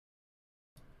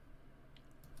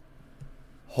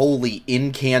Holy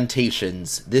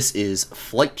incantations. This is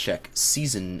Flight Check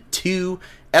Season 2,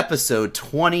 Episode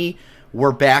 20.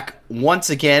 We're back once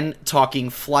again talking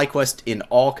FlyQuest in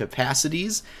all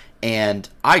capacities, and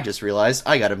I just realized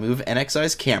I gotta move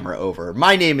NXI's camera over.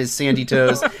 My name is Sandy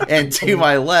Toes, and to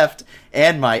my left,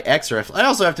 and my extra, I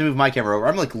also have to move my camera over.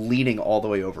 I'm like leaning all the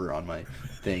way over on my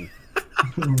thing.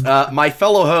 My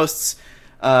fellow hosts,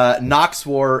 Nox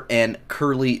War and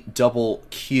Curly Double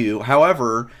Q.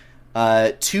 However,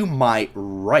 to my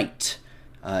right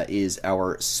is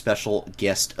our special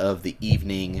guest of the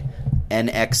evening,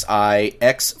 NXI,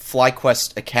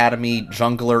 ex-FlyQuest Academy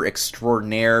jungler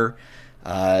extraordinaire,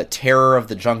 terror of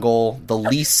the jungle, the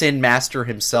Lee Sin master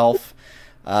himself,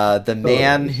 the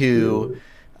man who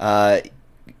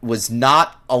was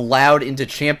not allowed into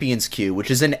Champions Queue, which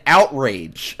is an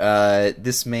outrage.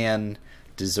 This man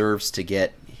deserves to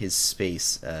get his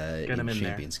space in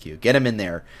Champions Queue. Get him in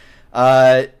there.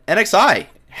 NXI,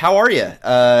 how are you?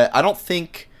 I don't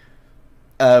think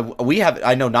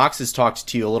I know Nox has talked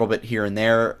to you a little bit here and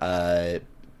there,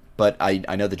 but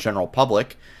I know the general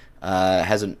public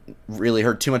hasn't really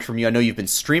heard too much from you. I know you've been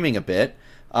streaming a bit,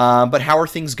 but how are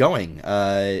things going?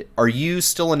 Are you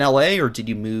still in LA or did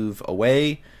you move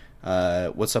away?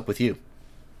 What's up with you?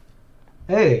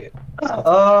 Hey,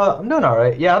 I'm doing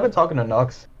alright. Yeah, I've been talking to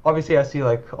Nox. Obviously, I see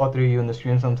like all three of you in the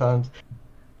stream sometimes.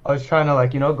 I was trying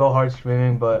to go hard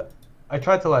streaming, but I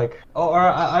tried to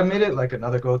I made it like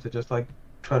another goal to just like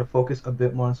try to focus a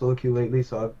bit more on solo queue lately,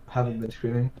 so I haven't been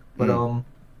streaming. But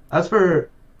as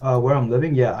for where I'm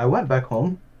living, yeah, I went back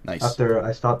home after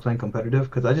I stopped playing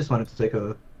competitive because I just wanted to take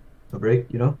a break,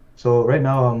 you know. So right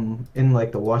now I'm in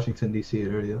like the Washington D.C.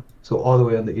 area, so all the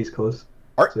way on the East Coast.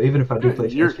 So even if I do play,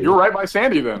 you're right by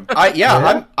Sandy then.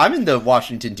 I'm in the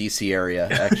Washington D.C. area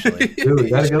actually. Dude, we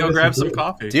gotta go grab some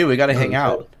coffee. Dude, we gotta hang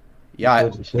out. Yeah,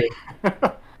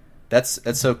 that's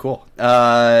so cool.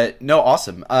 No,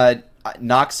 awesome.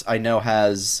 Nox, I know,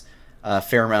 has a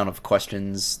fair amount of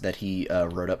questions that he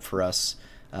wrote up for us,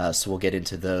 so we'll get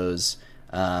into those.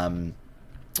 But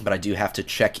I do have to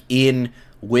check in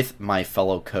with my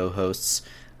fellow co-hosts.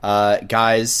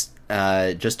 Guys,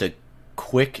 just a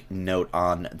quick note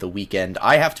on the weekend.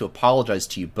 I have to apologize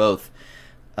to you both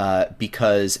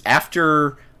because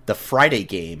after the Friday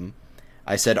game,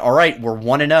 I said, all right, we're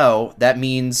 1-0. That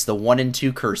means the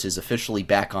 1-2 curse is officially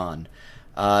back on.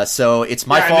 So it's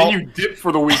my fault. And then you dipped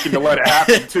for the weekend to let it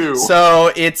happen, too.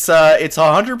 So it's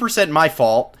 100% my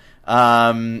fault.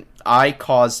 I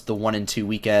caused the 1-2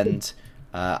 weekend.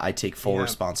 I take full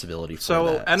responsibility for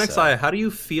that. NXI, how do you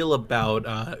feel about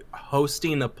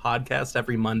hosting a podcast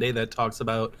every Monday that talks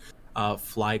about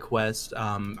FlyQuest?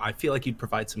 I feel like you'd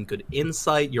provide some good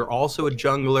insight. You're also a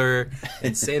jungler,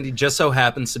 and Sandy just so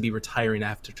happens to be retiring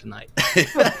after tonight.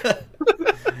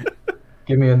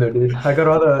 Get me in there, dude. I got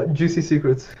all the juicy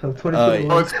secrets of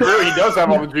 2021. Oh, it's true. He does have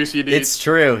all the juicy deets. It's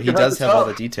true. He does have all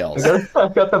the details. I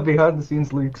got the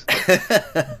behind-the-scenes leaks.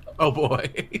 Oh, boy.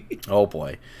 Oh,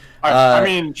 boy. I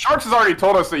mean, Sharks has already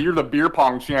told us that you're the beer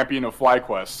pong champion of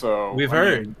FlyQuest, so... We've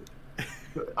heard.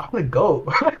 I'm the GOAT.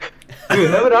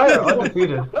 Dude, him and I are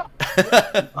undefeated.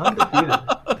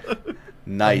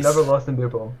 Nice. I've never lost in beer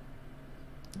pong.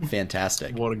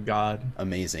 Fantastic. What a god.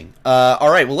 Amazing. All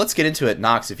right, well, let's get into it.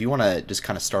 Nox, if you want to just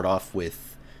kind of start off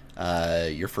with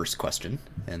your first question,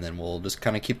 and then we'll just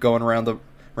kind of keep going around the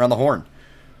horn.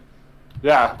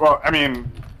 Yeah, well, I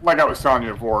mean, like I was telling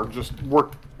you before, just we're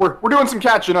doing some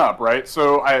catching up, right?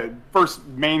 So first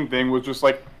main thing was just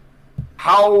like,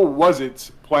 how was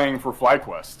it playing for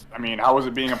FlyQuest? I mean, how was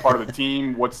it being a part of the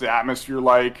team? What's the atmosphere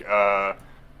like?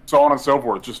 So on and so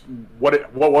forth. Just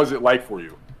what was it like for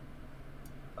you?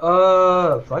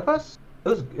 FlyQuest?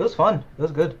 It was fun. It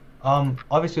was good.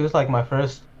 Obviously it was like my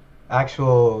first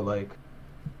actual like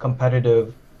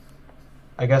competitive,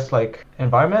 I guess, like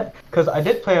environment, because I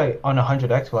did play on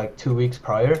 100X for like 2 weeks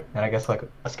prior, and I guess like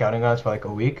a scouting grounds for like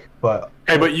a week. But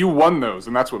hey, but you won those,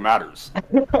 and that's what matters.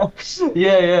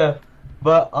 yeah.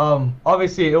 But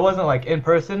obviously it wasn't like in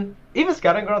person. Even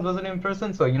scouting grounds wasn't in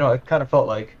person, so it kind of felt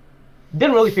like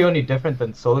didn't really feel any different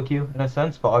than solo queue in a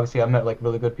sense. But obviously I met like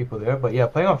really good people there. But yeah,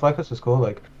 playing on FlyQuest was cool.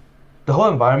 Like the whole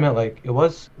environment, like it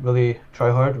was really try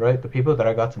hard, right? The people that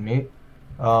I got to meet,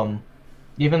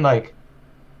 even like.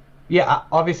 Yeah,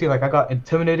 obviously, like, I got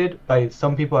intimidated by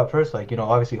some people at first. Like,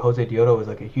 obviously, Jose Dioto was,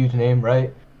 like, a huge name,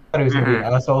 right? I thought he was going to be an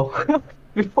asshole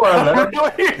before I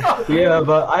met him. Yeah,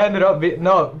 but I ended up being...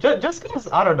 No, just because,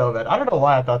 I don't know, man. I don't know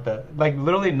why I thought that. Like,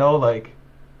 literally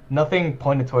nothing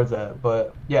pointed towards that.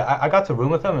 But, yeah, I got to room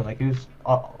with him, and, like, he was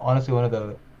honestly one of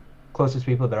the closest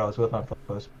people that I was with on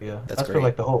FlyQuest. Yeah, that's great. For,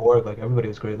 like, the whole org. Like, everybody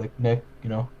was great. Like, Nick,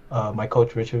 my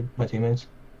coach, Richard, my teammates.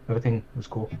 everything was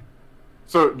cool.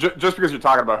 So just because you're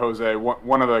talking about Jose,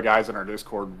 one of the guys in our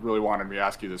Discord really wanted me to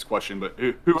ask you this question, but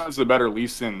who has the better Lee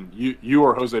Sin, you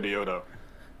or Jose Deodo?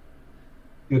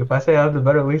 Dude, if I say I have the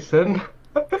better Lee Sin,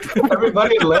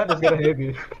 everybody in LAN is gonna hate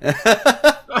me.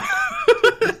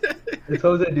 It's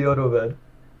Jose Deodo,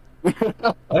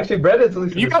 man. Actually, Brandon's Lee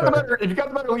Sin You is got the correct. better. If you got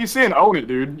the better Lee Sin, own it,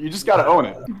 dude. You just gotta own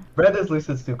it. Brandon's Lee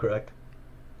Sin's too correct.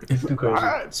 He's too crazy. All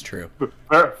right. It's true.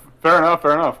 Fair enough.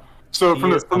 Fair enough. So He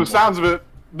from is the humble. sounds of it,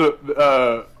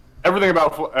 everything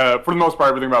about for the most part,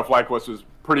 everything about FlyQuest was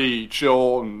pretty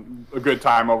chill and a good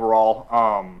time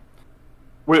overall.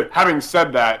 With having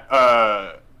said that,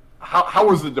 how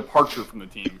was the departure from the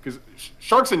team? Because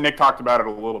Sharks and Nick talked about it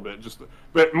a little bit,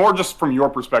 but more just from your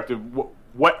perspective.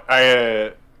 What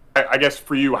I guess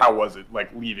for you, how was it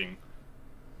like leaving?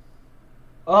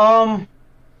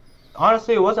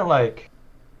 Honestly, it wasn't like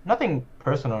nothing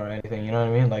personal or anything. You know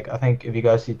what I mean? Like, I think if you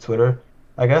guys see Twitter,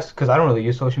 I guess, because I don't really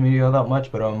use social media that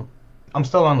much, but I'm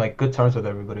still on like good terms with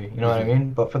everybody. You know what I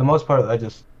mean? But for the most part, I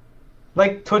just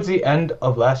like towards the end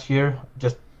of last year,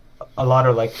 just a lot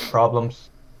of like problems,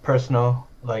 personal,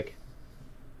 like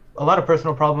a lot of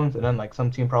personal problems, and then like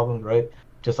some team problems, right?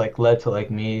 Just like led to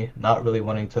like me not really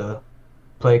wanting to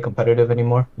play competitive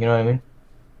anymore. You know what I mean?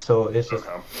 So it's just,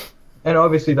 Okay. and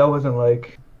obviously that wasn't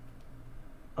like,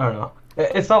 I don't know.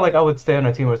 It's not like I would stay on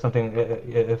a team or something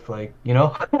if like, you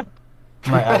know,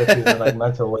 my attitude and like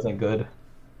mental wasn't good.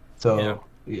 So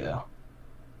yeah.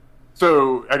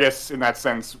 So I guess in that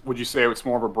sense, would you say it's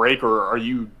more of a break, or are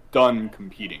you done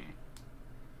competing?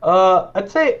 I'd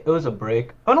say it was a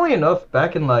break. Funnily enough,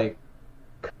 back in like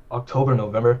October,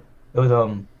 November, it was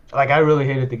like I really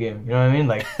hated the game. You know what I mean?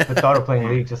 Like the thought of playing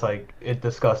League just like it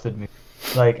disgusted me.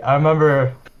 Like I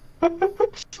remember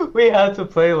we had to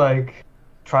play like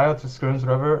tryouts with scrims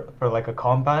whatever for like a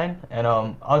combine, and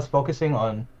I was focusing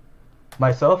on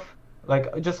myself,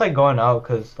 like just like going out,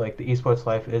 because like the esports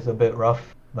life is a bit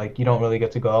rough. Like you don't really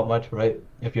get to go out much, right?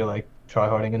 If you're like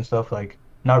tryharding and stuff, like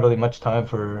not really much time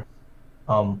for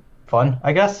fun,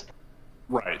 I guess.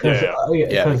 Right. Cause, Yeah.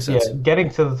 Yeah, makes sense. getting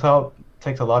to the top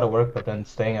takes a lot of work, but then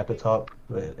staying at the top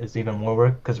is even more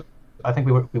work. Because I think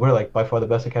we were like by far the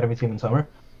best academy team in summer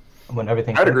when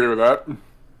everything. I'd agree with that.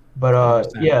 But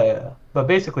 100%. yeah. But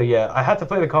basically, yeah, I had to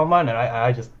play the combine, and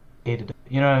I just hated it.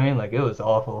 You know what I mean? Like it was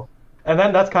awful. And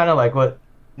then that's kind of like what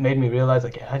made me realize,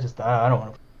 like, yeah, I don't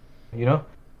want to, you know.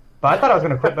 But I thought I was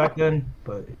gonna quit back then.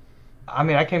 But I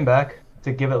mean, I came back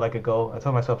to give it like a go. I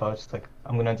told myself I was just like,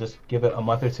 I'm gonna just give it a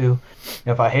month or two.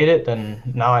 And if I hate it, then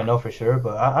now I know for sure.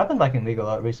 But I've been liking League a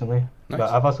lot recently. Nice. But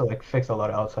I've also like fixed a lot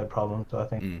of outside problems, so I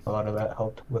think Mm. a lot of that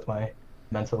helped with my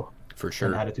mental For and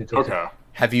sure. attitude. towards it. Okay.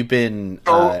 Have you been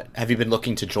Oh.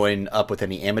 looking to join up with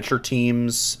any amateur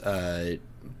teams,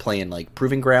 playing like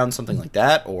Proving Ground, something like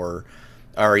that, or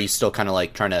are you still kind of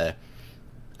like trying to,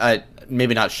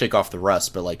 maybe not shake off the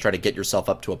rust, but like try to get yourself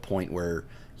up to a point where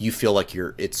you feel like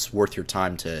it's worth your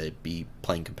time to be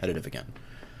playing competitive again?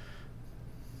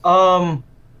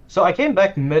 So I came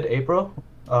back mid-April,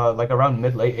 like around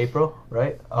mid-late April,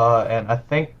 right? And I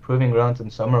think Proving Grounds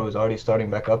in summer was already starting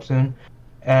back up soon.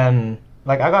 And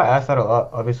like I got asked that a lot,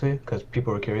 obviously, because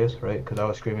people were curious, right? Because I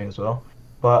was streaming as well.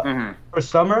 But Mhm. for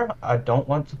summer, I don't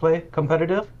want to play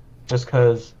competitive, just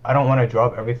because I don't want to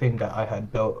drop everything that I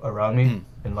had built around me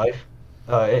in life.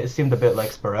 It seemed a bit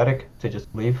like sporadic to just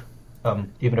leave,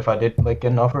 even if I did like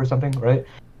get an offer or something, right?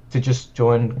 To just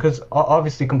join, because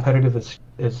obviously competitive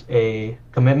is a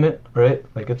commitment, right?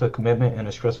 Like it's a commitment in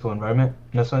a stressful environment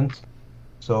in a sense.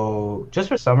 So just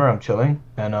for summer, I'm chilling,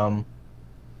 and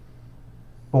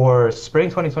for spring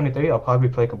 2023, I'll probably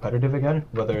play competitive again,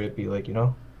 whether it be like, you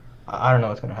know, I don't know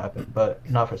what's gonna happen, but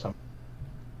not for summer.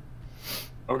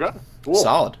 Okay. Cool.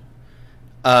 Solid.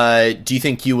 Do you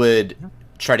think you would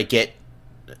try to get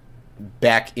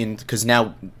back in, because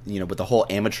now, you know, with the whole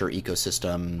amateur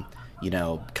ecosystem, you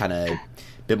know, kind of a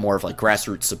bit more of like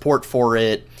grassroots support for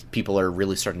it, people are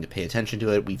really starting to pay attention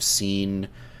to it. We've seen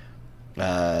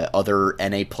other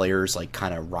NA players like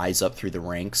kind of rise up through the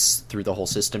ranks through the whole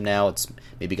system now. It's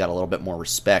maybe got a little bit more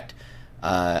respect.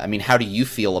 I mean, how do you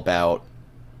feel about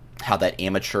how that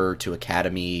amateur to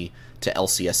academy to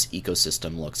LCS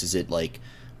ecosystem looks? Is it like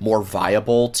more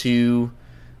viable to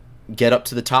get up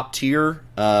to the top tier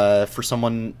for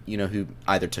someone, you know, who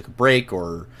either took a break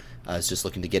or is just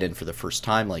looking to get in for the first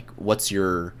time? Like, what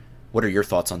are your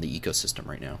thoughts on the ecosystem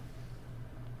right now?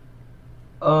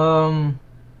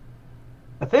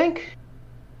 I think,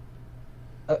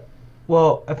 I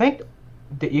think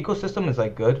the ecosystem is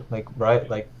like good, like right,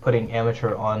 like putting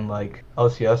amateur on like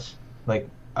LCS, like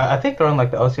I think they're on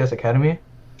like the LCS Academy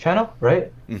channel,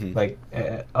 right? Mhm. Like,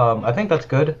 I think that's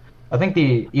good. I think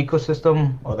the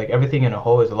ecosystem or like everything in a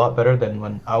whole is a lot better than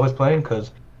when I was playing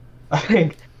because I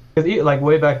think because like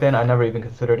way back then I never even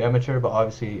considered amateur, but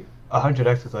obviously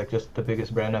 100x is like just the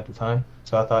biggest brand at the time.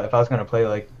 So I thought if I was gonna play,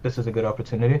 like this is a good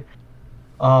opportunity.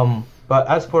 But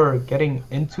as for getting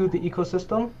into the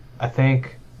ecosystem, I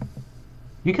think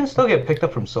you can still get picked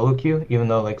up from solo queue, even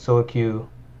though like solo queue,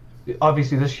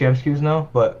 obviously there's champs queues now,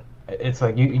 but it's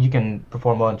like you can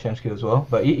perform well in champs queue as well.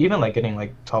 But even like getting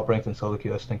like top ranked in solo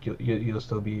queue, I think you'll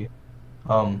still be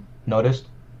noticed.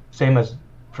 Same as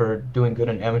for doing good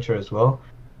in amateur as well.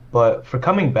 But for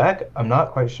coming back, I'm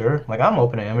not quite sure. Like I'm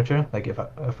open to amateur. Like if I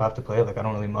have to play, like I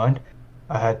don't really mind.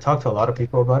 I had talked to a lot of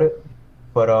people about it,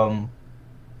 but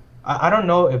I don't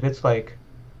know if it's like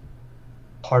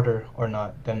harder or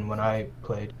not than when I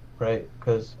played, right?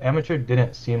 Because amateur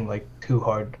didn't seem like too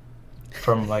hard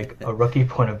from like a rookie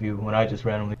point of view when I just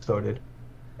randomly started.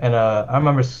 And I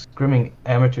remember scrimming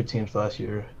amateur teams last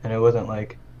year, and it wasn't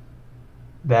like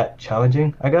that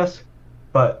challenging, I guess.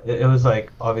 But it was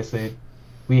like obviously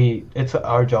it's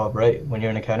our job, right? When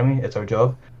you're in academy, it's our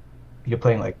job. You're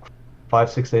playing like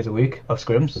 5-6 days a week of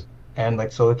scrims and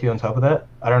like solo queue on top of that.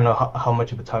 I don't know how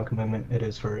much of a time commitment it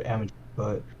is for amateur,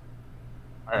 but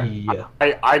yeah.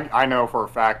 I know for a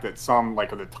fact that some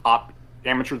like of the top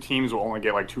amateur teams will only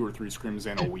get like 2 or 3 scrims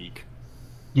in a week.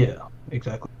 Yeah,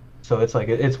 exactly. So it's like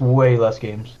it's way less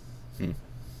games.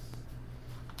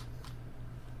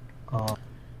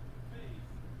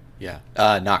 Yeah.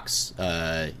 Nox,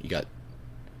 you got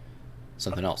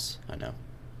something else, I know.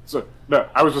 So no,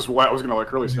 I was gonna let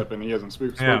Curly step in. He hasn't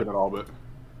spoken at all, but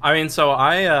I mean, so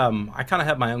I kind of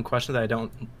have my own question that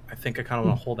I think I kind of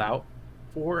want to hold out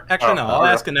for. Actually, no, I'll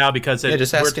ask it now because we're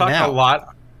talking a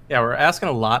lot. Yeah, we're asking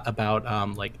a lot about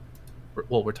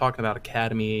we're talking about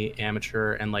academy,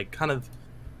 amateur, and like kind of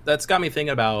that's got me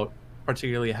thinking about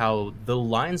particularly how the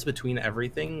lines between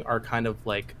everything are kind of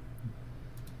like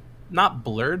not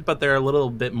blurred, but they're a little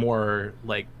bit more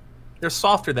like they're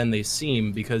softer than they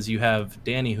seem because you have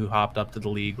Danny who hopped up to the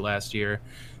league last year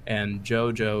and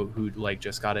JoJo who like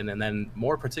just got in, and then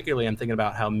more particularly I'm thinking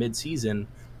about how mid-season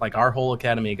like our whole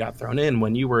academy got thrown in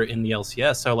when you were in the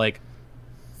LCS. So like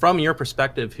from your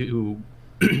perspective, who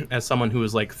as someone who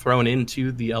was like thrown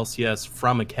into the LCS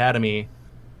from academy,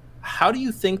 how do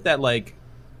you think that like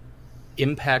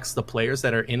impacts the players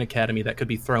that are in academy that could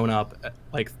be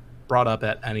brought up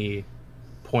at any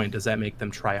point? Does that make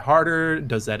them try harder?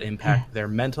 Does that impact their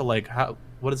mental? Like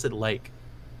what is it like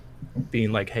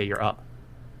being like, hey, you're up?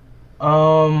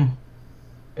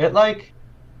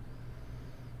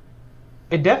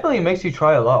 It definitely makes you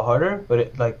try a lot harder, but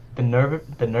it like the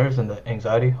nerves and the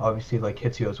anxiety obviously like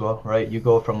hits you as well, right? You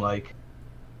go from like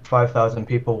 5,000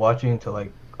 people watching to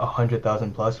like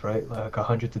 100,000 plus, right? Like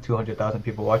 100 to 200,000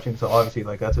 people watching. So obviously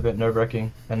like that's a bit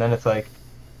nerve-wracking. And then it's like,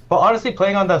 but honestly,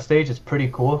 playing on that stage is pretty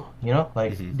cool, you know?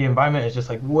 Like the environment is just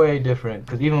like way different.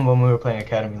 Because even when we were playing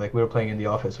academy, like we were playing in the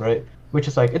office, right? Which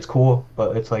is like it's cool,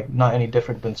 but it's like not any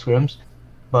different than scrims.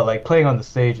 But like playing on the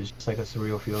stage is just like a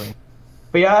surreal feeling.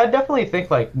 But yeah, I definitely think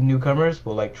like newcomers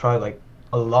will like try like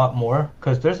a lot more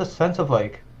because there's a sense of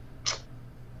like,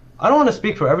 I don't want to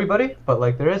speak for everybody, but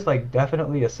like there is like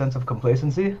definitely a sense of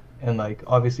complacency and like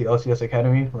obviously LCS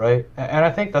Academy, right? And I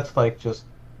think that's like just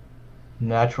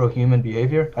natural human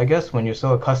behavior, I guess, when you're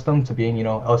so accustomed to being, you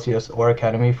know, LCS or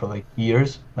Academy for like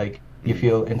years, like you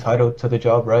feel entitled to the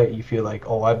job, right? You feel like,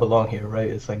 oh, I belong here, right?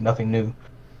 It's like nothing new.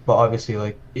 But obviously,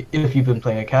 like, if you've been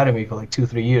playing Academy for like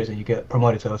 2-3 years and you get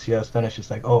promoted to LCS, then it's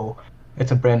just like, oh,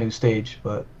 it's a brand new stage.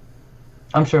 But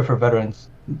I'm sure for veterans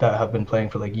that have been playing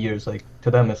for like years, like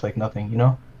to them it's like nothing, you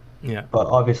know? Yeah. But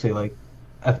obviously, like,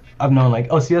 I've known like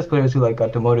LCS players who like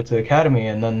got demoted to Academy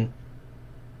and then,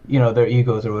 you know, their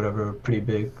egos or whatever are pretty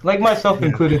big. Like myself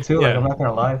included too. Like I'm not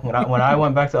gonna lie, when I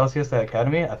went back to LCS to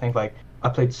Academy, I think like I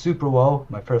played super well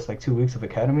my first like 2 weeks of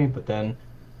Academy, but then.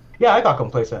 Yeah, I got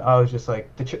complacent. I was just like,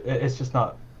 it's just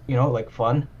not, you know, like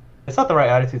fun. It's not the right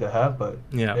attitude to have, but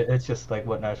it's just like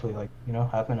what naturally like, you know,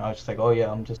 happened. I was just like, oh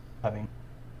yeah, I'm just having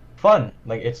fun.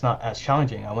 Like it's not as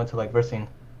challenging. I went to like versing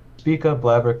Spica,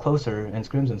 Blabber, Closer, and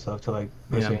scrims and stuff to like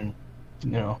versing, you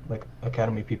know, like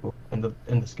academy people, and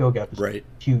the skill gap is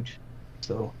huge.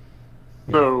 So.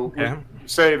 Yeah. So you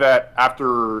say that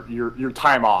after your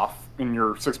time off. In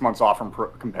your 6 months off from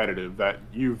competitive, that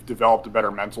you've developed a better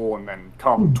mental, and then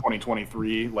come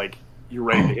 2023, like you're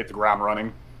ready to hit the ground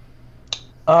running.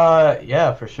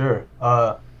 Yeah, for sure.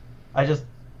 Wait,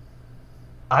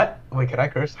 can I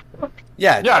curse?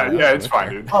 Yeah, it's fine,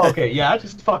 dude. Oh, okay, yeah, I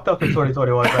just fucked up in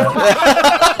 2021, man.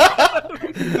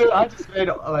 Dude, I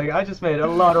just made a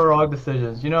lot of wrong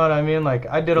decisions. You know what I mean? Like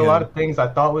I did a lot of things I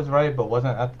thought was right, but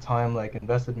wasn't at the time. Like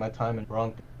invested my time in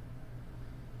wrong things.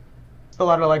 just a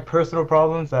lot of like personal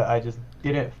problems that I just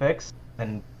didn't fix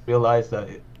and realized that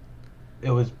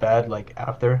it was bad like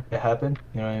after it happened.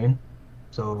 You know what I mean?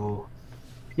 So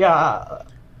yeah,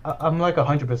 I'm like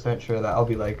 100% sure that I'll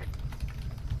be like.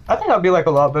 I think I'll be like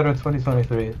a lot better in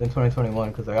 2023 than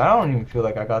 2021 because like I don't even feel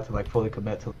like I got to like fully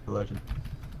commit to the Legend.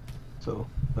 So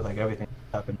with like everything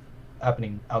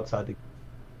happening outside the.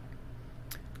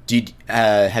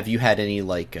 Have you had any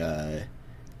like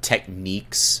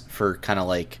techniques for kind of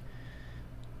like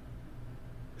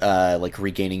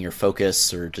regaining your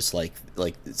focus, or just like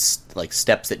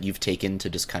steps that you've taken to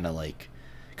just kind of like,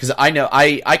 because I know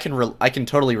I can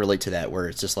totally relate to that, where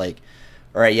it's just like,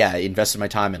 all right, yeah, I invested my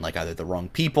time in like either the wrong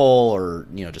people or,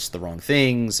 you know, just the wrong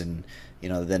things, and, you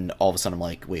know, then all of a sudden I'm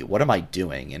like, wait, what am I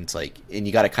doing? And it's like, and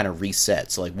you got to kind of reset.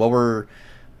 So like, what were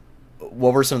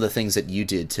some of the things that you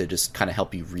did to just kind of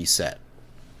help you reset?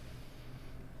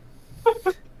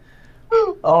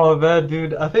 Oh man,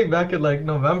 dude, I think back in like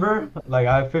November, like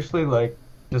I officially like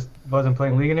just wasn't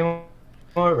playing League anymore,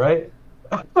 right?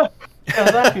 Yeah,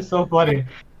 that's actually so funny,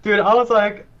 dude. I was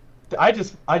like, I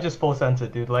just full sent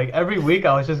it, dude. Like every week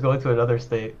I was just going to another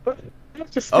state,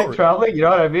 just like traveling. You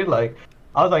know what I mean? Like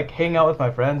I was like hanging out with my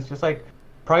friends, just like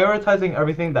prioritizing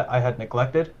everything that I had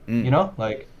neglected. You know,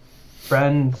 like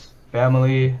friends,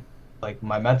 family, like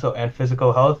my mental and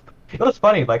physical health. It was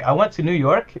funny. Like I went to New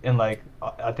York in like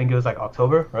I think it was like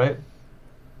October, right?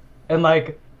 And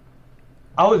like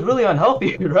I was really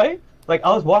unhealthy, right? Like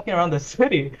I was walking around the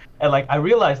city and like I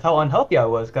realized how unhealthy I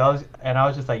was, cause I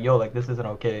was just like, yo, like this isn't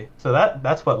okay. So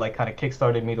that's what like kind of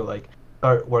kickstarted me to like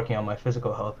start working on my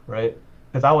physical health, right?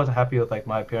 Because I wasn't happy with like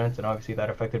my appearance, and obviously that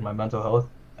affected my mental health.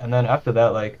 And then after that,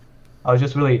 like I was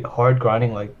just really hard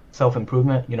grinding like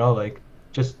self-improvement, you know, like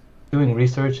just doing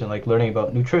research and like learning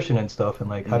about nutrition and stuff, and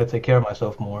like how to take care of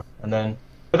myself more.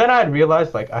 But then I had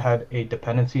realized like I had a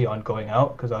dependency on going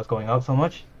out because I was going out so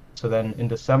much. So then in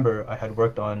December I had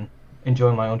worked on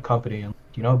enjoying my own company and,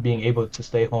 you know, being able to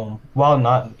stay home while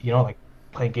not, you know, like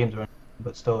playing games or anything,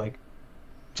 but still like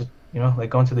just, you know, like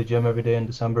going to the gym every day in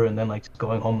December, and then like just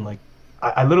going home. Like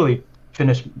I literally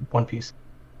finished One Piece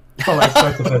from like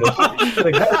start to finish.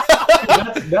 Like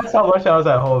that's how much I was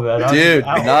at home, man. Dude,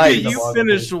 nice. You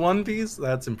finished One Piece?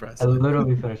 That's impressive. I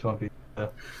literally finished One Piece. Yeah.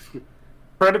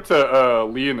 Credit to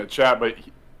Lee in the chat, but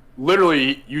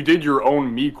literally you did your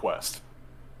own Me quest.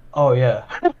 Oh yeah.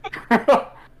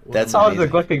 That's I was amazing.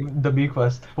 neglecting the Me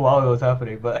quest while it was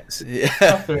happening, but Yeah.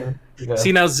 after, yeah.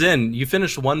 See, now Zin, you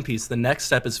finished One Piece. The next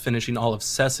step is finishing all of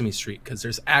Sesame Street, because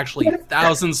there's actually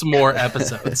thousands more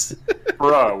episodes.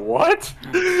 Bruh, what?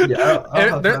 Yeah,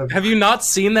 I'll have Have you not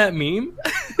seen that meme?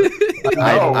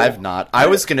 No. I've not. I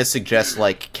was gonna suggest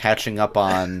like catching up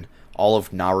on all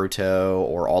of Naruto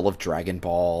or all of Dragon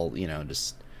Ball. You know,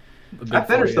 just I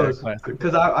finished those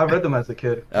because I read them as a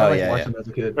kid. Oh, I yeah, watched yeah. them as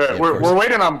a kid. Yeah, of we're course.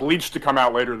 waiting on Bleach to come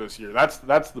out later this year. That's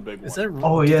the big one. Is that,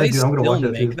 Oh, do yeah, they dude, I'm gonna still watch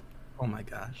that, make too. Oh my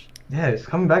gosh. Yeah, it's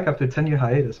coming back after 10-year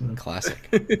hiatus, man. classic.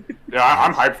 Yeah,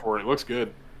 I'm hyped for it. It looks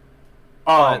good.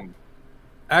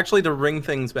 Actually, to ring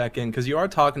things back in, because you are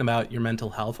talking about your mental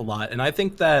health a lot, and I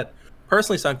think that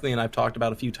personally something that I've talked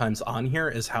about a few times on here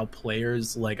is how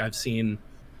players, like I've seen,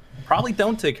 probably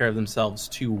don't take care of themselves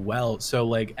too well. So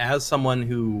like as someone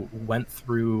who went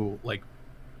through like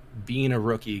being a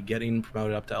rookie, getting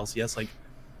promoted up to LCS, like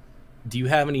do you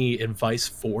have any advice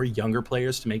for younger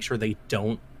players to make sure they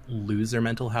don't lose their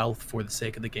mental health for the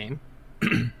sake of the game?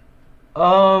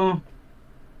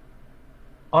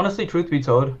 Honestly, truth be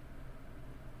told,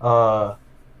 I'm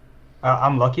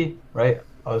lucky, right?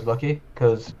 I was lucky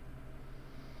because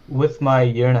with my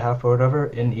year and a half or whatever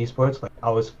in esports, like I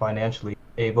was financially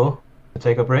able to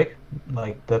take a break.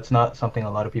 Like that's not something a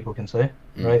lot of people can say,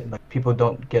 right? Like people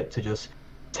don't get to just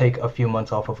take a few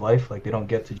months off of life. Like they don't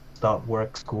get to stop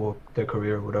work, school, their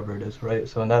career, whatever it is, right?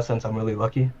 So in that sense, I'm really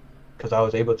lucky because I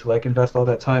was able to like invest all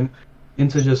that time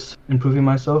into just improving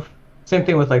myself. Same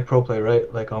thing with like pro play,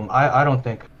 right? Like I don't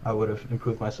think I would have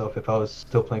improved myself if I was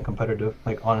still playing competitive.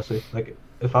 Like honestly, like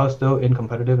if I was still in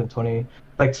competitive in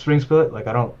like spring split, like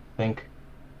I don't think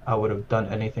I would have done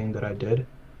anything that I did.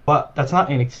 But that's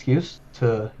not an excuse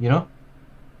to, you know,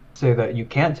 say that you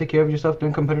can't take care of yourself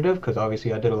during competitive, because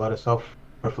obviously I did a lot of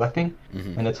self-reflecting,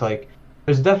 and it's like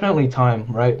there's definitely time,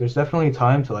 right? There's definitely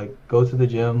time to like go to the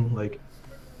gym. Like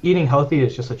eating healthy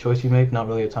is just a choice you make, not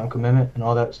really a time commitment and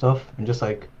all that stuff, and just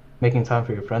like making time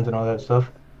for your friends and all that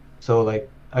stuff. So like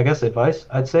I guess advice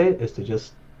I'd say is to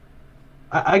just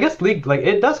I guess League, like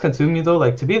it does consume you though,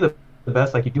 like to be the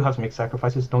best, like you do have to make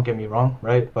sacrifices, don't get me wrong,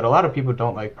 right? But a lot of people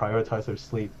don't like prioritize their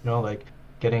sleep, you know, like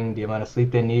getting the amount of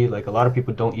sleep they need. Like a lot of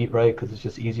people don't eat right because it's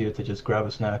just easier to just grab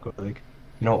a snack or like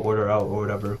order out or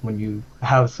whatever when you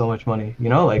have so much money,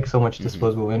 like so much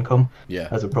disposable income Yeah.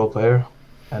 as a pro player.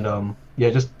 And yeah,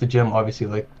 just the gym, obviously,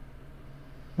 like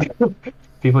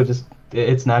people just,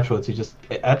 it's natural to just,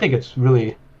 I think it's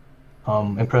really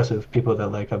impressive, people that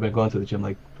like have been going to the gym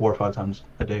like 4 or 5 times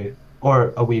a day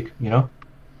or a week,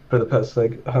 for the past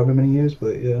like however many years.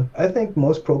 But yeah, I think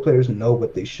most pro players know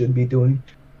what they should be doing.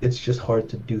 It's just hard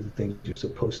to do the things you're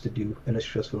supposed to do in a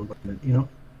stressful environment,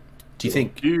 Do you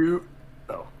think?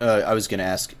 Oh. I was going to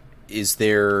ask: is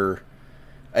there,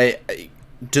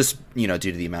 just due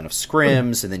to the amount of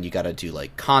scrims, and then you got to do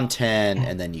like content,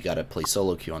 and then you got to play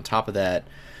solo queue on top of that?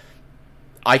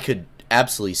 I could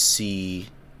absolutely see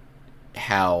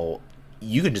how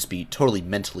you can just be totally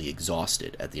mentally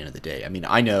exhausted at the end of the day. I mean,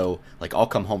 I know, like, I'll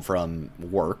come home from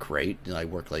work, right? I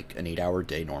work like an 8-hour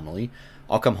day normally.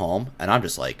 I'll come home and I'm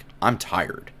just like, I'm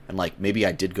tired. And like, maybe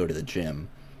I did go to the gym,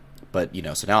 but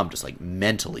so now I'm just like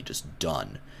mentally just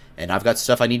done. And I've got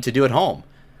stuff I need to do at home,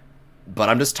 but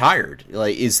I'm just tired.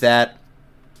 Like, is that,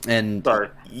 and Sorry.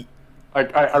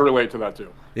 I relate to that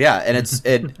too. yeah.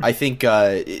 And I think,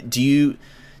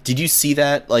 did you see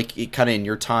that, like, kind of in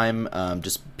your time,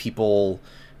 just people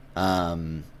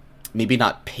maybe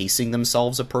not pacing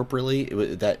themselves appropriately?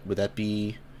 Would that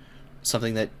be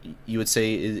something that you would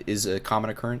say is a common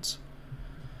occurrence?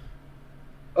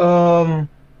 I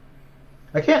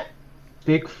can't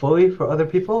speak fully for other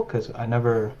people because I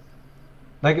never,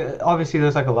 like, obviously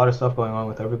there's like a lot of stuff going on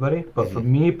with everybody, but for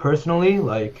me personally,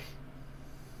 like,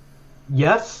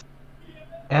 yes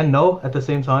and no at the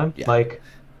same time. Yeah. Like,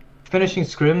 finishing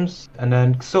scrims, and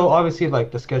then so obviously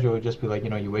like the schedule would just be like,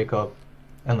 you wake up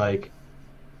and like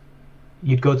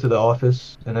you'd go to the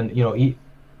office and then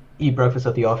eat breakfast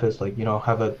at the office, like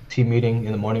have a team meeting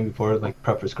in the morning before, like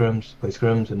prep for scrims, play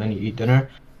scrims, and then you eat dinner,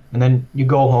 and then you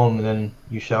go home and then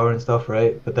you shower and stuff,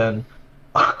 right? But then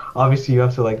obviously you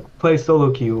have to like play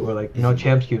solo queue or like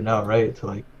champs queue now, right? To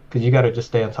like, because you got to just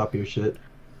stay on top of your shit.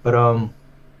 But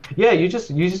yeah, you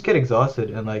just get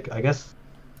exhausted, and like I guess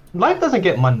life doesn't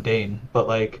get mundane, but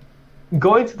like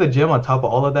going to the gym on top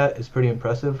of all of that is pretty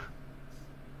impressive.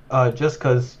 Just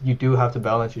because you do have to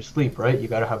balance your sleep, right? You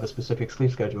got to have a specific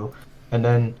sleep schedule, and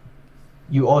then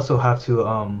you also have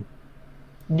to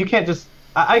you can't just.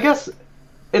 I guess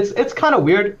it's kind of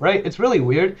weird, right? It's really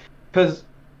weird because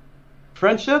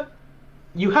friendship,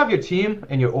 you have your team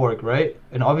and your org, right?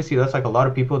 And obviously that's like a lot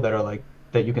of people that are like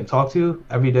that you can talk to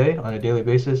every day on a daily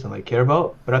basis and like care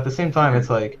about. But at the same time, it's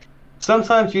like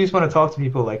sometimes you just want to talk to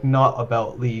people like not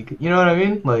about League. You know what I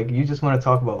mean? Like you just want to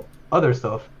talk about other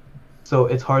stuff. So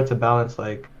it's hard to balance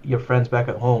like your friends back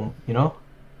at home,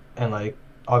 and like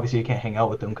obviously you can't hang out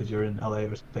with them because you're in LA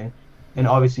or something. And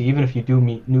obviously even if you do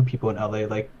meet new people in LA,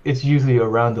 like it's usually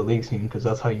around the League scene because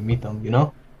that's how you meet them,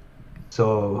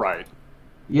 So Right.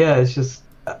 yeah, it's just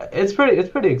it's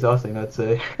pretty exhausting, I'd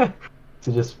say,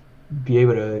 to just be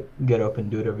able to get up and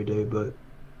do it every day. But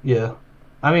yeah,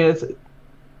 I mean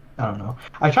I don't know.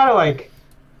 I try to like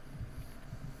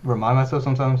remind myself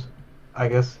sometimes, I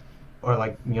guess, or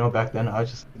like back then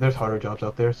there's harder jobs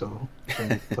out there, so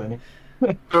plenty.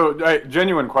 So,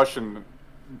 genuine question: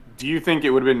 do you think it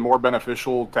would have been more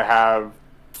beneficial to have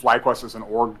FlyQuest as an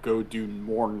org go do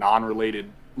more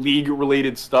non-related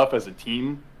League-related stuff as a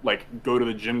team, like go to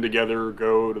the gym together,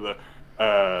 go to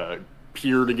the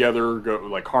pier together, go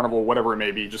like carnival, whatever it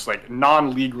may be, just like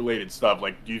non-League related stuff?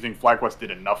 Like, do you think FlyQuest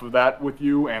did enough of that with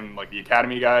you and like the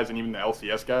Academy guys and even the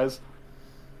LCS guys?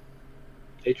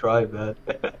 They tried, man.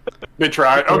 They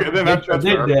tried. Okay, then that's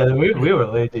fair. Yeah, we were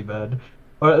lazy, man.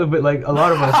 But like a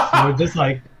lot of us were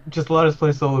just let us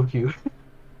play solo queue.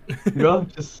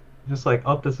 Just like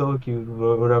up the solo queue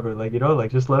or whatever. Like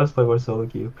like just let us play more solo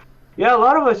queue. Yeah, a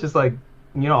lot of us just like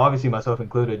obviously myself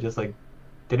included, just like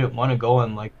didn't want to go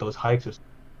on like those hikes or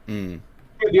something.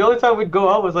 The only time we'd go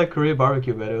out was like Korean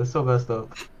barbecue, man. It was so messed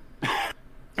up.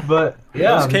 But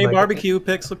yeah, those K barbecue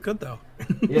pics look good though.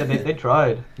 Yeah, they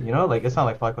tried. Like it's not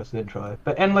like FlyQuest didn't try.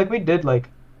 But and like we did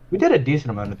a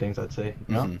decent amount of things, I'd say.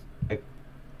 Like,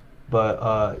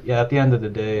 but yeah, at the end of the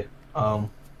day,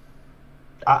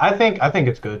 I think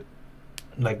it's good.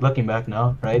 Like looking back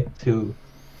now, right, to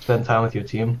spend time with your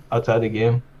team outside the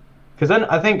game. Because then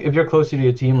I think if you're closer to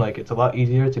your team, like it's a lot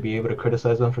easier to be able to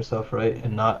criticize them for stuff, right,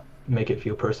 and not make it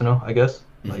feel personal, I guess.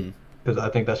 Like, because I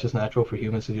think that's just natural for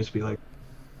humans to just be like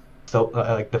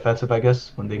like defensive, I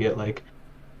guess, when they get like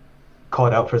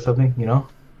called out for something,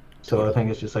 So I think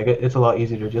it's just like it's a lot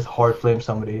easier to just hard flame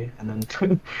somebody and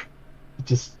then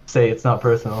just say it's not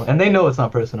personal, and they know it's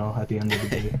not personal at the end of the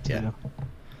day. Yeah.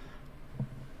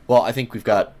 Well, I think we've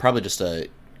got probably just a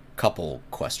couple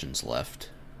questions left.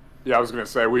 Yeah, I was gonna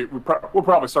say we'll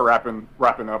probably start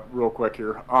wrapping up real quick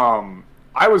here.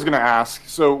 I was gonna ask.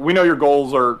 So we know your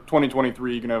goals are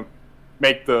 2023. You're gonna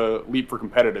make the leap for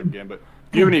competitive again, but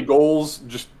do you have any goals?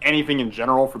 Just anything in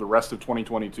general for the rest of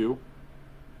 2022?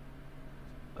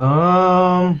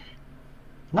 Not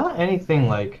anything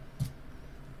like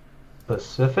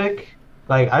specific.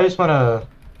 Like I just want to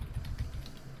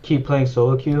keep playing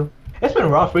solo queue. It's been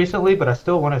rough recently, but I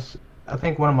still want to. I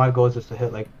think one of my goals is to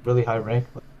hit like really high rank,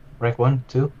 like, rank 1,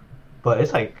 2. But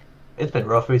it's been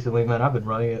rough recently, man. I've been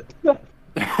running it.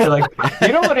 Like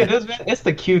you know what it is, man? It's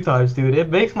the queue times, dude. It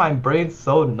makes my brain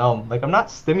so numb. Like I'm not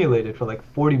stimulated for like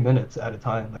 40 minutes at a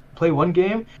time. Like play one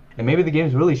game and maybe the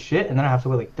game's really shit, and then I have to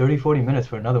wait like 30, 40 minutes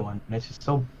for another one, and it's just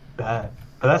so bad.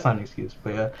 But that's not an excuse.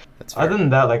 But yeah, That's fair. other than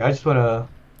that, like I just wanna.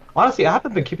 Honestly, I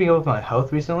haven't been keeping up with my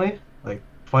health recently. Like,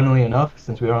 funnily enough,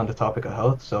 since we were on the topic of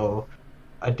health, so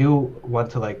I do want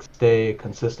to like stay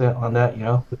consistent on that, you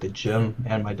know, with the gym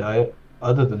and my diet.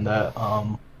 Other than that,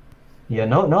 yeah,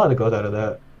 no other goals out of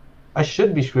that. I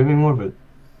should be streaming more, but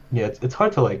yeah, it's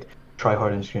hard to like try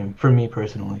hard and stream for me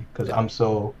personally because I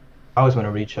always want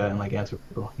to reach out and like answer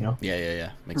people, you know.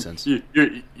 Yeah. Makes sense.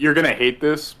 You're gonna hate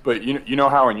this, but you know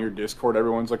how in your Discord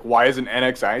everyone's like, why isn't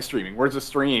NXI streaming? Where's the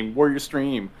stream? Where's your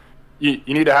stream? You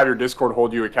need to have your Discord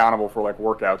hold you accountable for like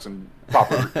workouts and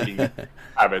proper eating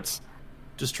habits.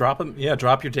 Just drop them. Yeah,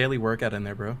 drop your daily workout in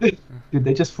there, bro. Dude,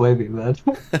 they just flame me, man.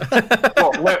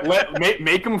 Well,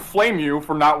 make them flame you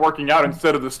for not working out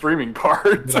instead of the streaming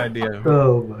part. Good idea.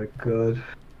 Oh my god.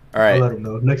 All I'll right. let them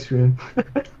know next stream.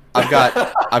 I've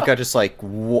got just like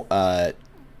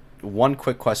one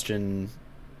quick question,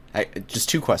 just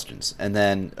two questions, and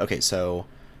then okay. So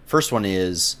first one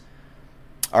is,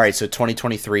 all right. So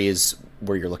 2023 is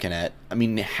where you're looking at. I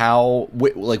mean,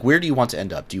 where do you want to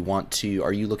end up?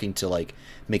 Are you looking to like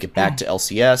make it back to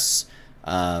LCS?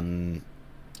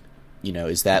 You know,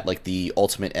 is that like the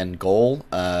ultimate end goal,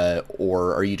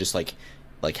 or are you just like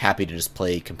happy to just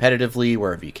play competitively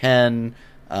wherever you can?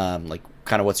 Like,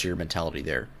 kind of what's your mentality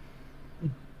there?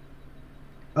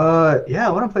 Yeah, I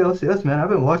want to play LCS, man. I've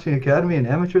been watching Academy and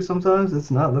Amateur sometimes. It's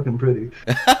not looking pretty.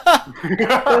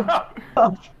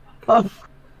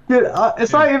 Dude,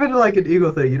 it's not even like an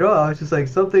ego thing, you know? I was just like,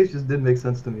 some things just didn't make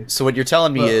sense to me. So what you're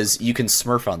telling me But- is you can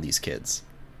smurf on these kids.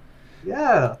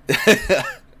 Yeah.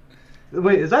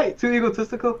 Wait, is that too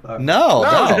egotistical? No.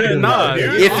 Nah,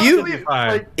 dude. If you- Honestly,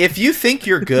 Fine. If you think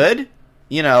you're good,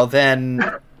 you know, then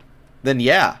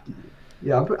yeah.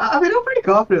 Yeah, I mean, I'm pretty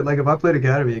confident. Like, if I played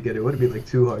Academy again, it wouldn't be like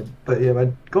too hard. But yeah,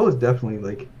 my goal is definitely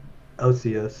like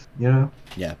LCS, you know?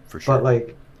 Yeah, for sure. But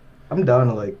like, I'm down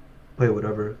to like play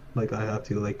whatever like I have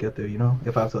to like get there, you know?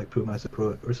 If I have to like prove myself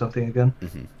pro or something again,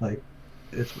 Mhm. like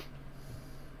it's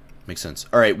Makes sense.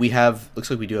 All right, looks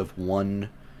like we do have one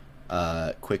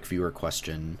quick viewer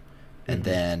question, and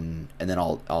then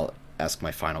I'll ask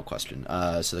my final question.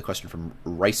 So the question from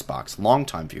Ricebox,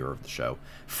 longtime viewer of the show,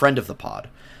 friend of the pod.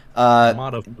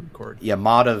 Mod of Discord. Yeah,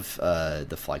 mod of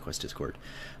the FlyQuest Discord.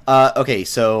 Okay,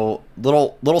 so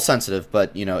little sensitive,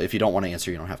 but you know, if you don't want to answer,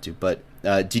 you don't have to. But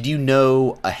did you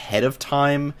know ahead of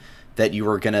time that you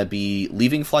were gonna be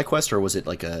leaving FlyQuest, or was it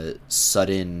like a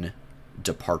sudden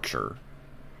departure?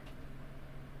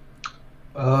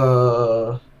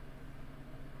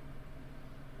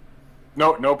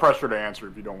 No pressure to answer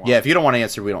if you don't want. Yeah, if you don't want to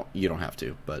answer, you don't have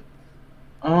to. But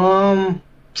I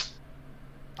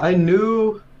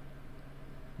knew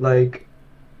like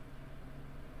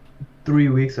 3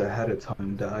 weeks ahead of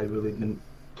time that I really didn't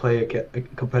play a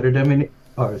competitive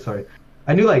sorry.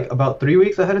 I knew like about 3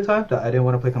 weeks ahead of time that I didn't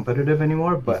want to play competitive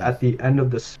anymore, but at the end of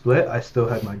the split, I still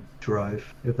had my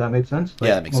drive, if that makes sense. Like,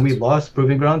 Yeah, that makes when sense. we lost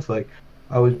Proving Grounds, like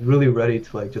I was really ready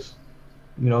to like just,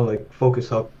 you know, like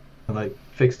focus up and like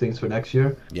fix things for next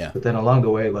year. yeah, But then along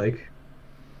the way, like,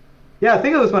 yeah, I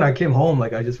think it was when I came home,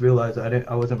 like I just realized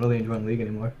I wasn't really enjoying League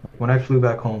anymore. When I flew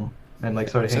back home and like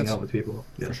started Makes hanging sense. out with people.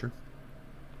 Yeah. for sure.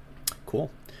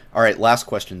 Cool. All right, last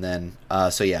question then.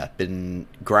 So yeah, been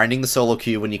grinding the solo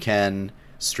queue when you can,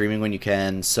 streaming when you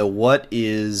can. So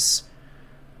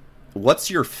what's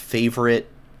your favorite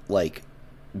like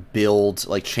build,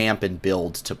 like champ and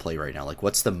build to play right now? Like,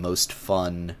 what's the most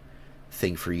fun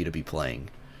thing for you to be playing?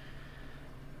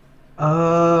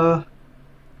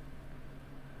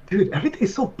 Dude,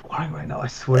 everything's so boring right now, I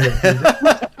swear.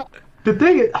 The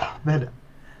thing is, man,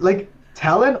 like,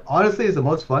 Talon, honestly, is the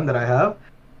most fun that I have,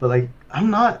 but, like, I'm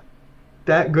not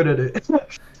that good at it.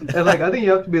 And, like, I think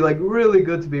you have to be, like, really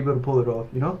good to be able to pull it off,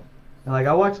 you know? And, like,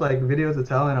 I watch, like, videos of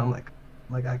Talon, I'm like,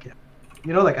 I can't.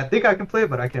 You know, like, I think I can play it,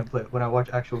 but I can't play it when I watch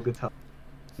actual good Talon.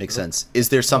 Makes sense. Is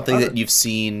there something that you've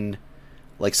seen,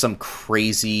 Like some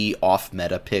crazy off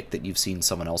meta pick that you've seen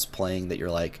someone else playing that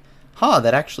you're like, huh,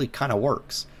 that actually kind of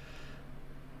works.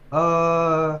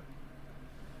 Not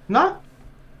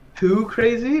too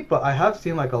crazy, but I have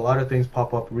seen like a lot of things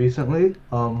pop up recently.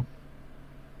 I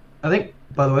think,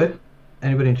 by the way,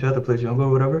 anybody in chat that plays jungle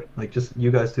or whatever, like just you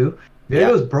guys too,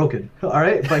 Viego's broken,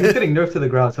 alright? But he's getting nerfed to the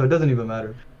ground, so it doesn't even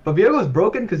matter. But Viego's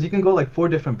broken because you can go like 4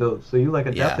 different builds, so you like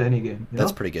adapt to any game. You That's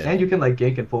know? pretty good. And you can like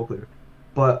gank and full clear.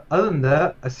 But other than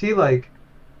that, I see like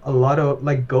a lot of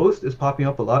like Ghost is popping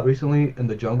up a lot recently in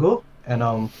the jungle,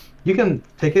 and you can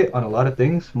take it on a lot of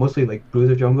things, mostly like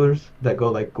bruiser junglers that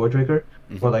go like Gore Drinker,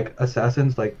 or like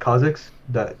assassins like Kazakhs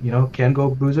that can go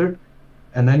bruiser,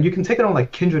 and then you can take it on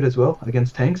like Kindred as well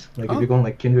against tanks. Like if you're going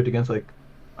like Kindred against like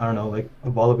I don't know like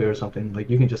a Volibear or something, like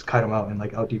you can just kite them out and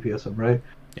like out DPS them, right?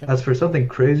 Yeah. As for something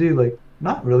crazy, like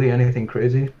not really anything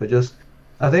crazy, but just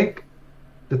I think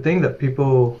the thing that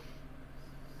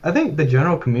I think the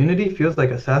general community feels like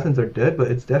assassins are dead,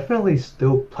 but it's definitely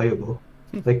still playable.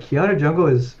 Like Kiana jungle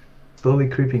is slowly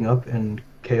creeping up in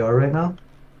KR right now,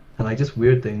 and like just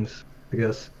weird things, I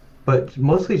guess. But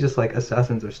mostly just like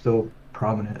assassins are still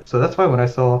prominent. So that's why when I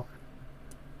saw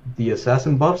the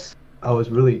assassin buffs, I was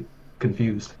really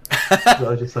confused. So I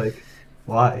was just like,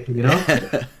 why,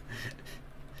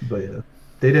 But yeah,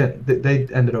 they didn't. They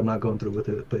ended up not going through with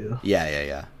it. But yeah.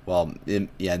 Yeah. Well,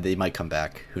 they might come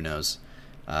back. Who knows?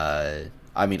 I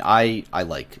mean, I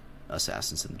like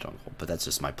assassins in the jungle, but that's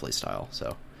just my play style.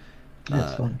 So,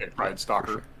 Pride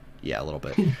Stalker. Yeah, a little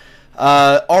bit.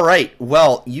 All right.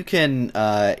 Well, you can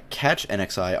catch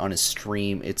NXI on his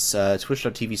stream. It's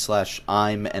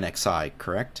twitch.tv/I'mNXI,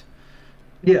 correct?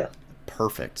 Yeah.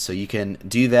 Perfect. So you can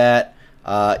do that.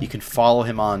 You can follow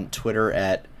him on Twitter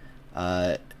at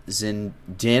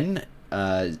Xindinh,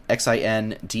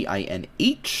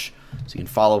 XINDINH. So you can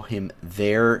follow him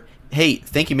there. Hey,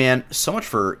 thank you, man, so much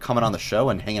for coming on the show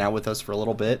and hanging out with us for a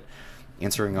little bit,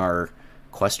 answering our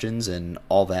questions and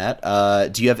all that.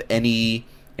 Do you have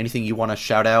anything you want to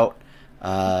shout out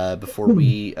before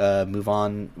we move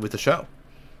on with the show?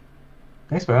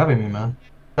 Thanks for having me, man.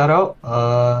 Shout out?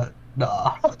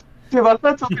 Nah. Dude, I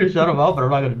thought something to shout him out, but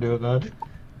I'm not gonna do it, man.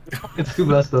 It's too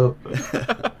messed up.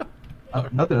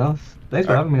 Nothing else. Thanks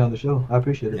for having me on the show. I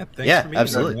appreciate it. Yeah,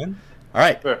 absolutely. All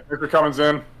right. Thanks for coming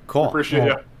in. Cool. Appreciate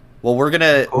you. Well, we're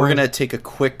gonna take a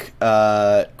quick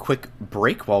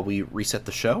break while we reset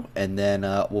the show, and then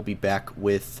we'll be back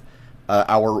with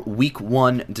our week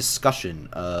 1 discussion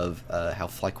of how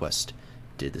FlyQuest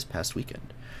did this past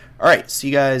weekend. All right, see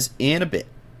you guys in a bit.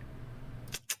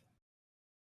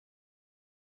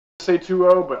 Say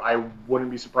 2-0, but I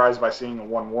wouldn't be surprised by seeing a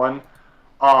 1-1.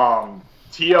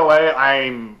 TLA,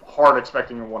 I'm hard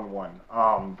expecting a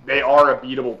 1-1. They are a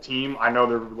beatable team. I know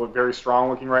they're very strong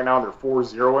looking right now. They're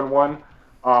 4-0-1.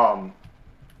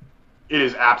 It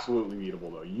is absolutely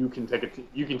beatable though. You can take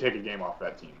a game off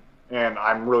that team, and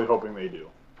I'm really hoping they do.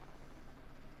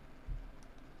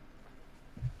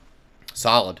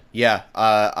 Solid. Yeah,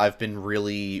 I've been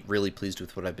really, really pleased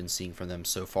with what I've been seeing from them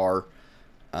so far.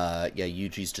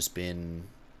 Yuji's just been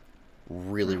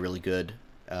really, really good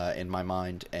in my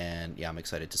mind, and yeah, I'm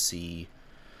excited to see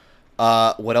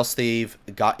what else they've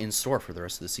got in store for the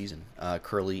rest of the season.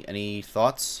 Curly, any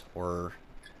thoughts, or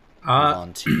move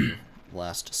on to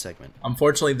last segment?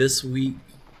 Unfortunately, this week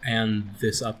and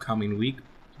this upcoming week,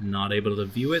 not able to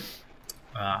view it.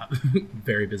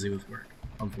 Very busy with work,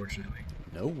 unfortunately.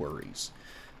 No worries.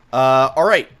 All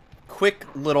right. Quick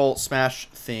little Smash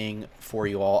thing for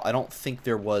you all. I don't think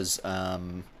there was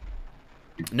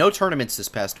no tournaments this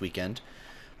past weekend,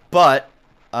 but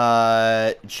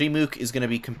Jmook is going to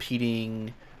be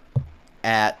competing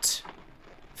at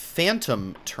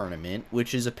Phantom Tournament,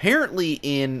 which is apparently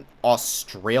in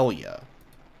Australia,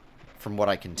 from what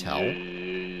I can tell.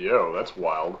 Yo, that's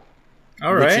wild.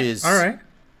 All right.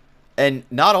 And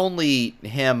not only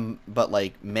him, but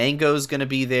like Mango's going to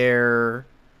be there.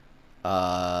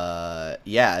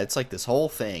 Yeah, it's like this whole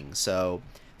thing. So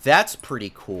that's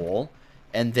pretty cool.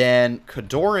 And then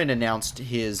Kadoran announced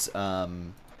his I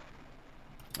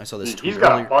saw this tweet. He's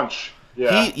got a bunch.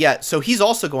 Yeah. So he's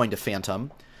also going to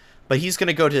Phantom, but he's going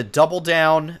to go to Double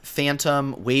Down,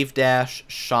 Phantom, Wave Dash,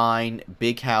 Shine,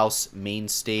 Big House, Main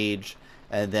Stage,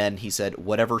 and then he said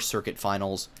whatever circuit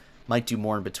finals. Might do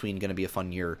more in between. Going to be a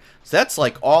fun year. So that's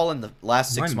like all in the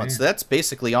last 6 months. So that's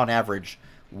basically on average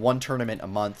 1 tournament a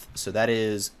month. So that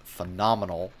is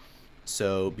phenomenal.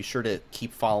 So be sure to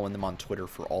keep following them on Twitter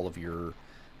for all of your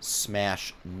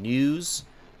Smash news.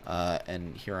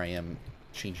 And here I am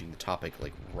changing the topic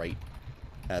like right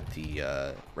at the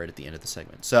end of the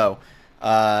segment. So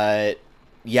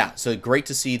yeah, so great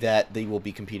to see that they will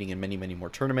be competing in many, many more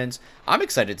tournaments. I'm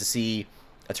excited to see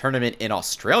a tournament in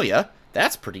Australia.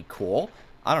 That's pretty cool.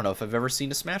 I don't know if I've ever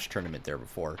seen a Smash tournament there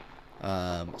before.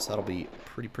 So that'll be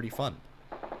pretty fun.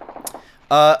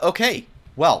 Okay,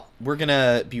 well, we're going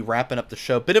to be wrapping up the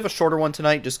show. Bit of a shorter one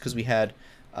tonight just because we had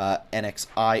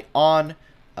NXI on,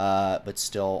 but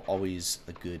still always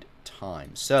a good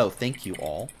time. So thank you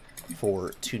all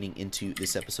for tuning into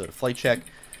this episode of Flight Check.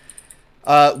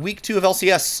 Week 2 of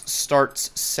LCS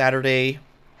starts Saturday.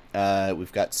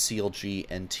 We've got CLG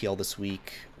and TL this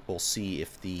week. We'll see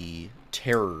if the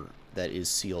terror that is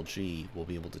CLG will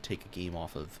be able to take a game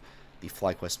off of the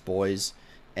FlyQuest boys.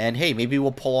 And hey, maybe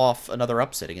we'll pull off another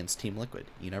upset against Team Liquid.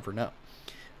 You never know.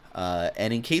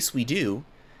 And in case we do,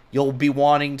 you'll be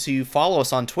wanting to follow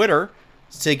us on Twitter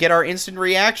to get our instant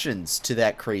reactions to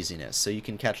that craziness. So you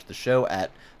can catch the show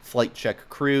at Flight Check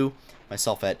Crew,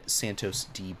 myself at Santos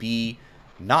DB,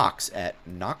 Nox at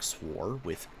NoxWar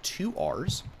with 2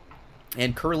 R's,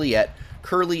 and Curly at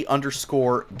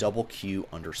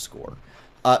Curly_QQ_.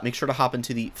 Make sure to hop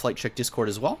into the Flight Check Discord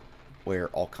as well, where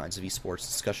all kinds of esports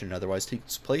discussion and otherwise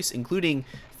takes place, including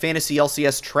fantasy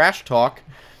LCS trash talk.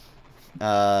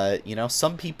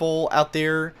 Some people out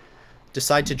there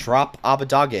decide to drop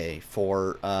Abadage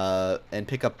for and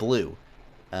pick up Blue.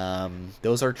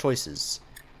 Those are choices,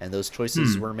 and those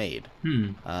choices were made.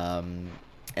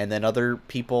 And then other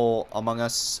people among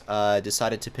us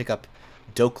decided to pick up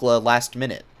Dokla last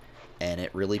minute, and it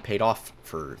really paid off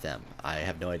for them. I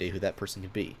have no idea who that person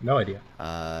could be. No idea.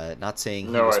 Not saying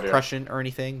he was Prussian or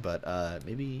anything, but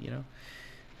maybe, you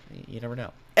never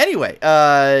know. Anyway,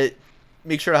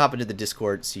 make sure to hop into the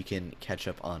Discord so you can catch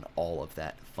up on all of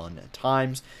that fun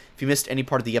times. If you missed any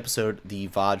part of the episode, the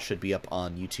VOD should be up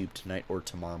on YouTube tonight or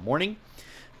tomorrow morning.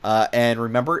 And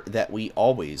remember that we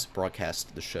always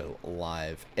broadcast the show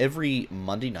live every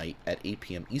Monday night at 8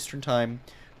 p.m. Eastern Time,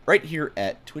 right here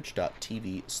at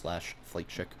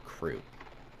twitch.tv/FlightCheckCrew.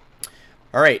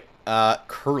 All right,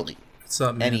 Curly. What's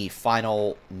up, man? Any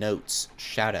final notes,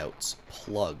 shout-outs,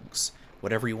 plugs,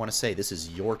 whatever you want to say. This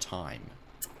is your time.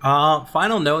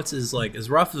 Final notes is as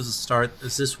rough as the start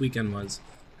as this weekend was.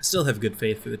 I still have good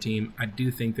faith for the team. I do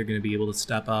think they're going to be able to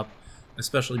step up,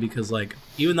 especially because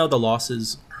even though the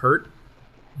losses hurt,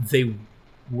 they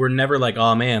were never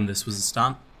oh man, this was a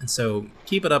stomp. And so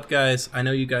keep it up, guys. I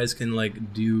know you guys can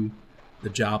do the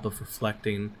job of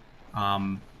reflecting.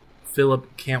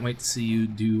 Philip, can't wait to see you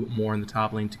do more in the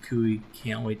top lane. Takui,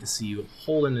 can't wait to see you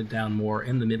holding it down more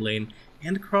in the mid lane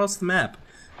and across the map.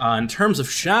 In terms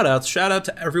of shout-outs, shout out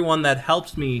to everyone that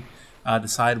helped me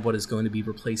decide what is going to be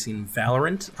replacing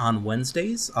Valorant on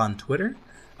Wednesdays on Twitter.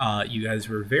 You guys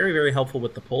were very, very helpful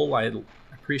with the poll. I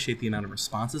appreciate the amount of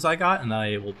responses I got, and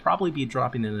I will probably be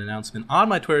dropping an announcement on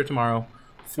my Twitter tomorrow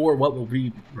for what will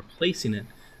be replacing it.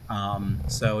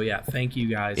 So yeah, thank you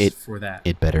guys for that.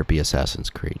 It better be Assassin's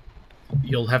Creed.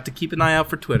 You'll have to keep an eye out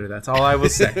for Twitter. That's all I will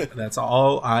say. That's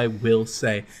all I will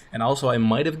say. And also, I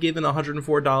might have given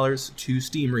 $104 to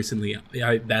Steam recently.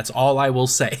 That's all I will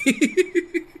say.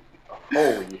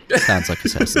 Holy. Sounds like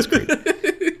Assassin's Creed.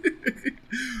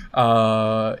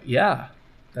 Yeah.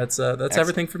 That's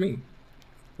everything for me.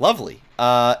 Lovely.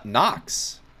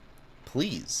 Nox,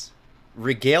 please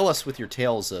regale us with your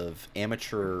tales of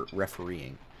amateur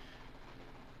refereeing.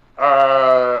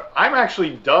 I'm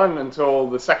actually done until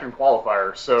the second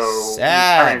qualifier, so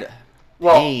sad.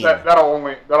 That'll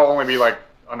only be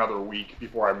another week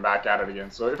before I'm back at it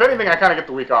again. So if anything, I kind of get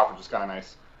the week off, which is kind of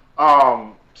nice.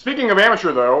 Speaking of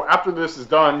amateur, though, after this is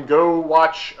done, go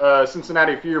watch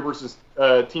Cincinnati Fear versus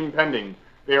Team Pending.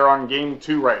 They are on game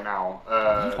 2 right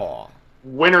now.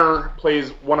 Winner plays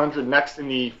 100 next in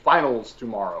the finals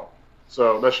tomorrow.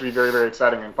 So that should be very, very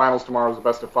exciting. And finals tomorrow is the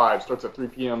best of 5. Starts at 3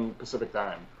 p.m. Pacific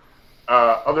time.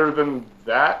 Other than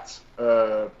that,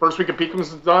 first week of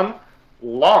Peakums is done.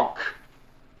 Lonk.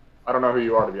 I don't know who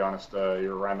you are, to be honest.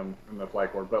 You're random in the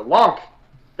flag board. But Lonk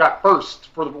got first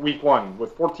for the week 1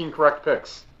 with 14 correct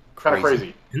picks. Kind of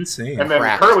crazy. Insane. And then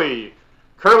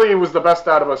Curly was the best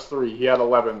out of us 3. He had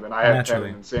 11, and I had 10,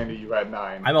 and Sandy, you had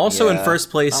 9. I'm also in first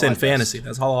place in fantasy.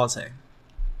 That's all I'll say.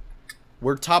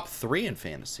 We're top 3 in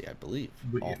fantasy, I believe.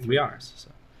 We are.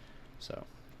 So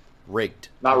rigged.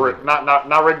 Not rigged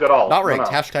at all. Not rigged. No.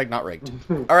 Hashtag not rigged.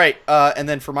 All right. And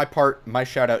then for my part, my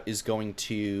shout out is going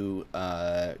to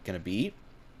be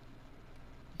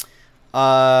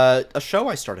a show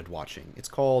I started watching. It's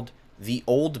called The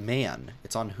Old Man.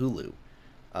 It's on Hulu.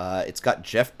 It's got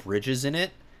Jeff Bridges in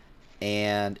it,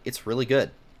 and it's really good.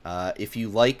 If you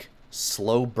like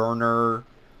slow burner,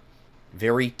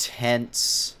 very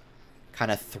tense kind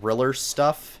of thriller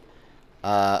stuff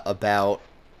about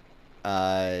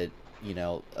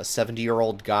a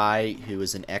 70-year-old guy who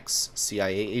is an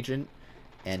ex-CIA agent,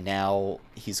 and now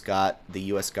he's got the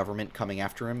U.S. government coming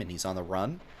after him, and he's on the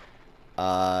run.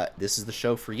 This is the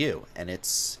show for you, and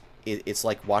it's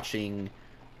like watching.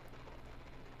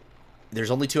 There's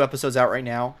only 2 episodes out right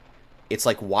now. It's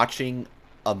like watching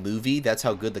a movie. That's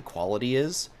how good the quality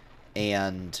is,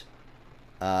 and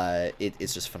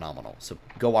it's just phenomenal. So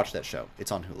go watch that show.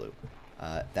 It's on Hulu.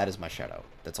 That is my shout out.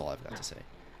 That's all I've got to say.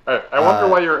 I wonder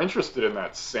why you're interested in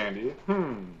that, Sandy.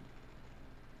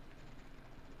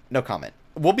 No comment.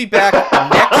 We'll be back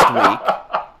next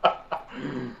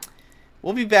week.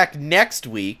 We'll be back next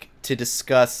week to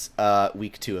discuss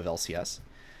week 2 of LCS.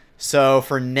 So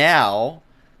for now,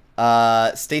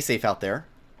 stay safe out there.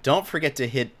 Don't forget to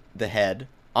hit the head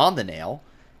on the nail,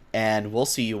 and we'll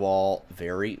see you all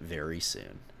very, very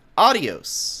soon.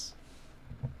 Adios.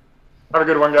 Have a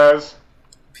good one, guys.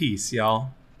 Peace,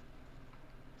 y'all.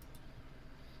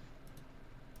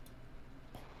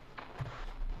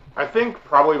 I think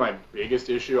probably my biggest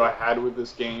issue I had with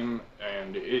this game,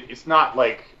 and it's not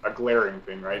like a glaring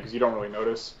thing, right? Because you don't really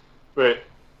notice, but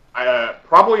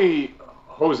probably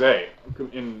Jose.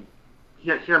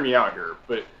 Hear me out here,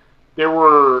 but there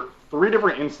were 3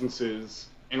 different instances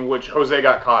in which Jose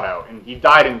got caught out, and he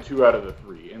died in 2 out of the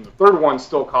 3, and the third one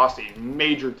still cost a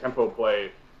major tempo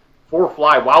play for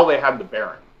Fly while they had the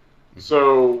Baron.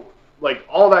 So, like,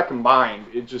 all that combined,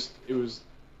 it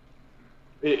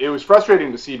was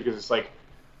frustrating to see, because it's like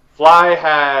Fly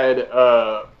had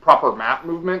proper map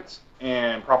movement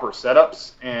and proper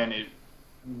setups, and it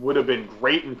would have been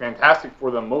great and fantastic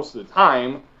for them most of the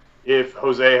time if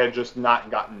Jose had just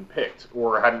not gotten picked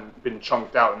or hadn't been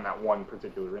chunked out in that one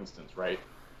particular instance, right?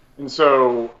 And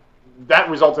so that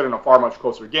resulted in a far much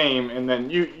closer game, and then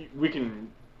we can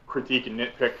critique and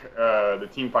nitpick the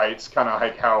team fights, kind of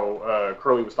like how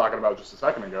Curly was talking about just a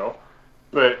second ago.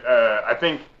 But I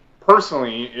think,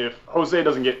 personally, if Jose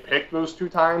doesn't get picked those 2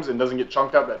 times and doesn't get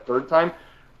chunked out that 3rd time,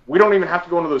 we don't even have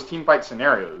to go into those team fight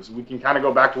scenarios. We can kind of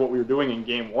go back to what we were doing in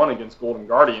Game 1 against Golden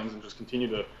Guardians and just continue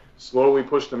to slowly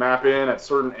push the map in at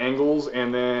certain angles,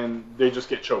 and then they just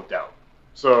get choked out.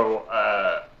 So,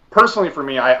 personally for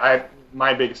me,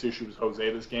 my biggest issue was Jose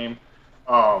this game.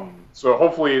 So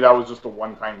hopefully that was just a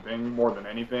one-time thing more than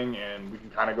anything, and we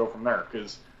can kind of go from there.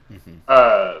 Because,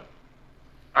 I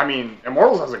mean,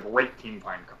 Immortals has a great team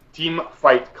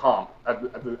fight comp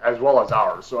as well as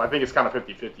ours. So I think it's kind of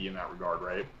 50-50 in that regard,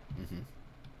 right?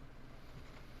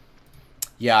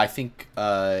 Yeah, I think,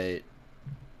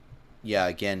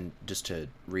 again, just to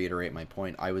reiterate my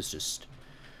point, I was just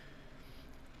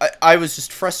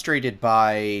frustrated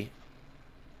by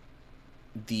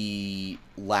the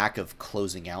lack of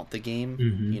closing out the game.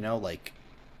 Like,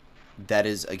 that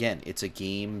is, again, it's a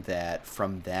game that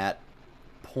from that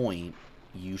point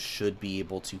you should be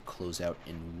able to close out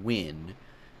and win,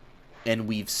 and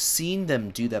we've seen them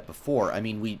do that before. I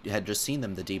mean, we had just seen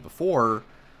them the day before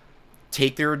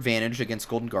take their advantage against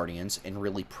Golden Guardians and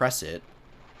really press it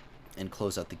and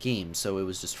close out the game. So it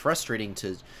was just frustrating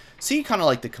to see kind of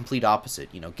like the complete opposite,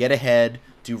 get ahead,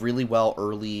 do really well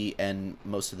early and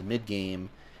most of the mid game,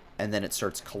 and then it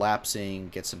starts collapsing,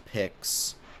 get some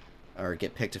picks, or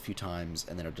get picked a few times,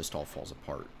 and then it just all falls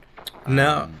apart.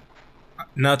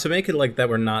 Now, to make it like that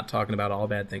we're not talking about all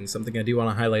bad things, something I do want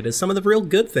to highlight is some of the real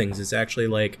good things. Is actually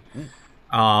like,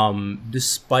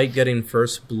 despite getting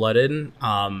first blooded,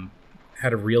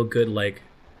 had a real good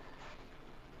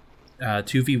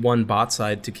 2v1 bot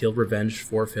side to kill Revenge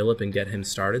for Philip and get him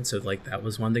started. So like that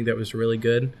was one thing that was really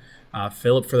good.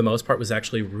 Philip, for the most part, was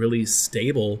actually really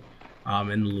stable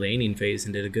in the laning phase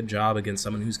and did a good job against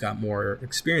someone who's got more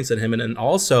experience than him. And then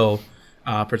also,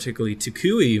 particularly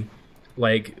Tukui,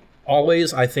 like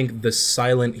always, I think the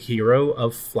silent hero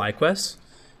of FlyQuest,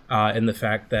 in the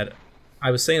fact that I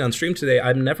was saying on stream today,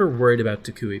 I'm never worried about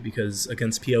Tukui because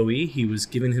against PoE, he was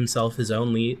giving himself his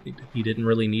own lead. He didn't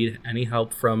really need any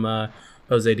help from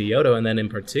Jose Dioto. And then in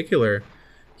particular,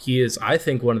 he is, I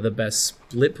think, one of the best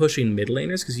split-pushing mid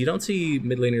laners because you don't see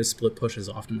mid laners split push as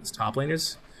often as top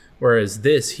laners. Whereas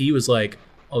this, he was like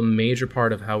a major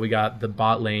part of how we got the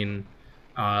bot lane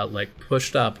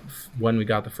pushed up when we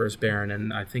got the first Baron.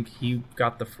 And I think he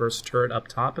got the first turret up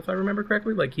top, if I remember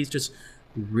correctly. Like, he's just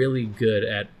really good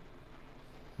at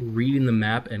reading the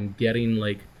map and getting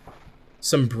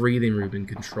some breathing room and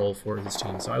control for his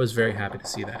team. So I was very happy to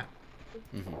see that.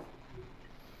 Mm-hmm.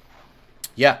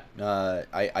 Yeah,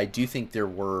 I do think there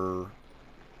were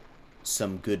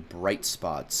some good bright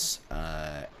spots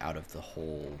out of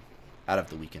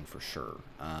the weekend for sure.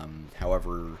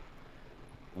 However,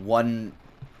 one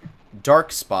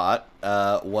dark spot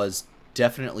was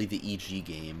definitely the EG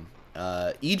game.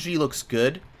 EG looks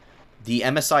good, the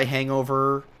MSI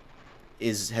hangover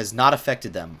has not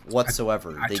affected them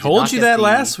whatsoever. I They did told not you get that the-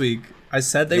 last week. I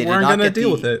said they did weren't not going to get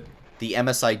deal with it. The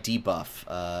MSI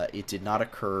debuff, it did not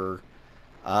occur,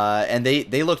 and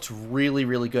they looked really,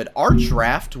 really good. Our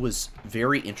draft was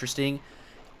very interesting.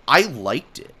 I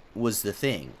liked it, was the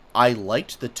thing. I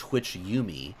liked the Twitch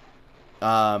Yuumi.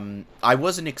 I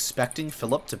wasn't expecting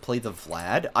Philip to play the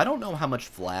Vlad. I don't know how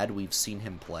much Vlad we've seen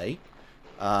him play.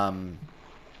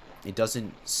 It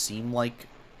doesn't seem like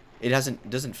it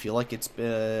doesn't feel like it's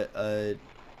a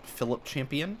Philip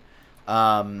champion.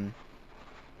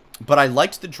 But I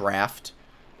liked the draft.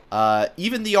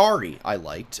 Even the Ahri I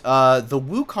liked. The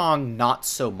Wukong not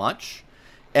so much.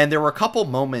 And there were a couple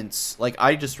moments, like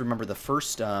I just remember the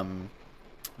first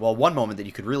one moment that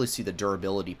you could really see the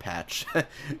durability patch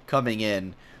coming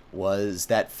in was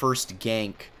that first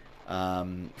gank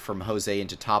from Jose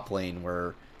into top lane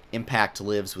where Impact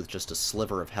lives with just a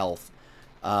sliver of health.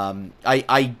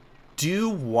 I do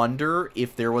wonder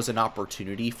if there was an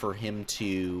opportunity for him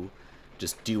to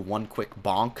just do one quick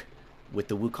bonk with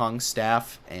the Wukong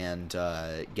staff and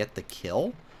get the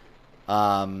kill.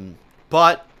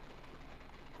 But,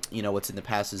 you know, what's in the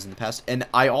past is in the past. And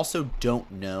I also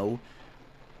don't know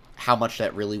how much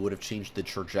that really would have changed the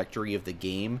trajectory of the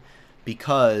game,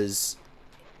 because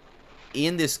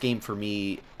in this game for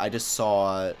me, I just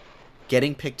saw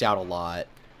getting picked out a lot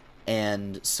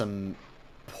and some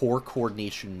poor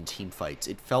coordination in team fights.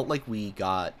 It felt like we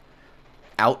got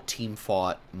out team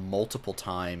fought multiple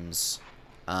times.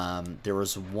 There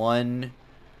was one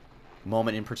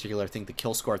moment in particular, I think the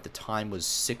kill score at the time was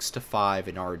 6-5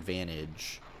 in our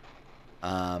advantage.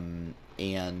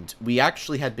 And we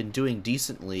actually had been doing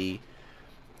decently,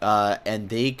 and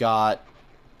they got,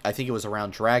 I think it was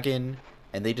around Dragon,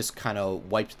 and they just kind of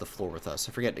wiped the floor with us.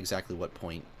 I forget exactly what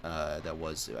point that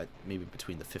was, maybe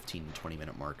between the 15 and 20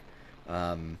 minute mark.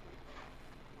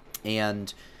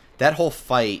 And that whole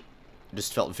fight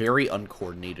just felt very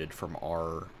uncoordinated from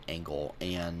our angle,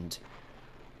 and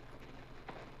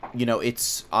you know,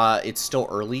 it's still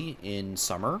early in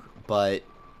summer, but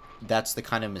that's the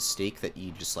kind of mistake that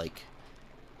you just like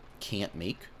can't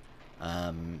make.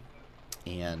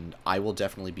 And I will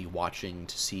definitely be watching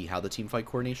to see how the team fight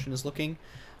coordination is looking.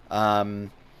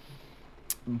 But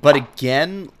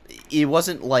again, it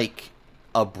wasn't like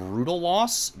a brutal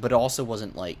loss, but it also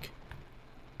wasn't like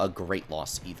a great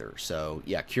loss either. So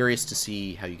yeah, curious to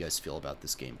see how you guys feel about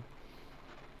this game.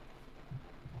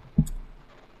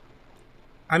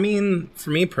 I mean,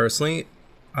 for me personally,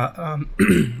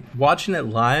 watching it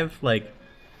live, like,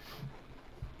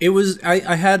 it was,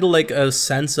 I had like a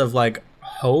sense of like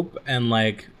hope and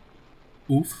like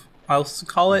oof, I'll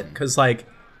call it, because like,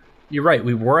 you're right,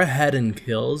 we were ahead in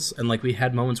kills, and like we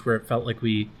had moments where it felt like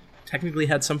we technically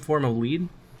had some form of lead,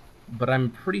 but I'm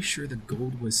pretty sure the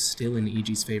gold was still in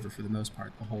EG's favor for the most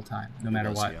part the whole time, no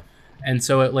matter what. Yeah. And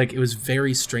so it was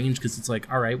very strange, because it's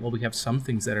like, all right, well, we have some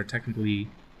things that are technically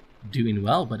doing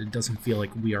well, but it doesn't feel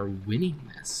like we are winning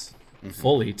this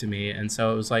fully to me. And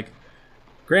so it was like,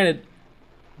 granted,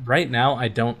 right now I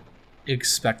don't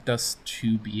expect us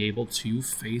to be able to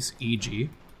face EG,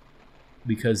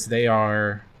 because they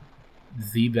are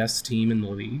the best team in the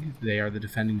league. They are the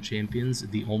defending champions,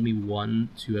 the only one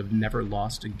to have never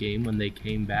lost a game when they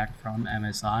came back from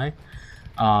MSI.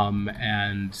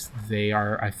 And they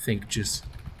are, I think, just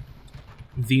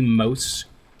the most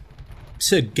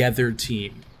together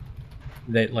team.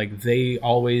 That like they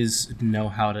always know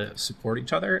how to support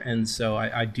each other, and so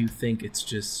I do think it's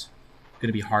just going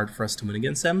to be hard for us to win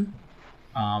against them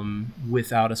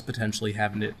without us potentially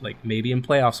having it, like, maybe in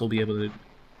playoffs we'll be able to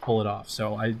pull it off.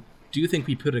 So I do think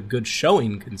we put a good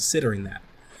showing considering that,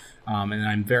 and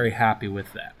I'm very happy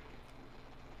with that.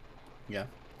 Yeah.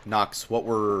 Nox, what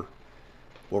were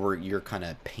your kind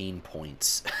of pain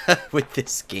points with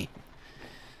this game?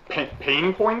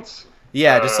 Pain points?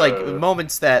 Yeah, just like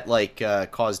moments that like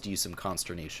caused you some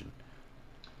consternation.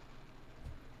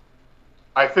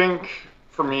 I think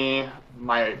for me,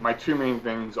 my two main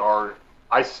things are,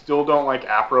 I still don't like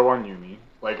Apro on Yuumi.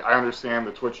 Like, I understand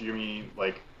the Twitch Yuumi,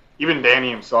 like, even Danny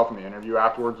himself in the interview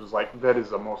afterwards was like, that is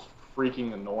the most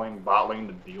freaking annoying bot lane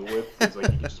to deal with. It's like,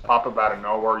 you can just pop up out of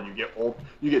nowhere, you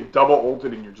get double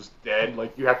ulted and you're just dead.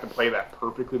 Like, you have to play that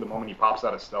perfectly the moment he pops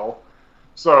out of stealth.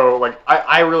 So, like,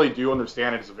 I really do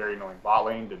understand it is a very annoying bot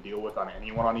lane to deal with on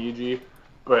anyone on EG,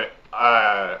 but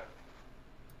I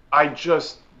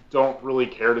just don't really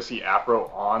care to see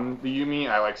Apro on the Yuumi.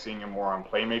 I like seeing him more on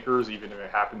playmakers, even if it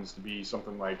happens to be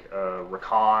something like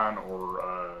Rakan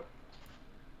or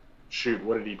shoot,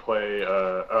 what did he play?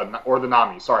 Or the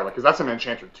Nami, sorry, like, because that's an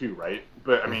enchanter too, right?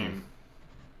 But I mean,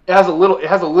 it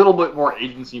has a little bit more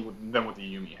agency than what the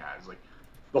Yuumi has. Like,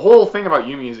 the whole thing about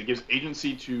Yuumi is it gives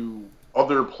agency to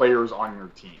other players on your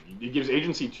team. It gives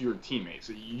agency to your teammates.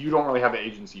 You don't really have the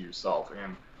agency yourself.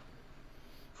 And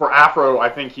for Afro, I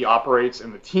think he operates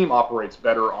and the team operates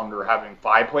better under having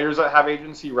 5 players that have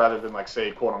agency rather than, like,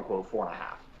 say, quote unquote 4.5.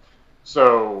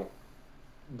 So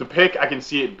the pick, I can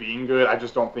see it being good. I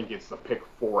just don't think it's the pick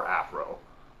for Afro.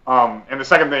 And the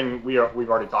second thing we've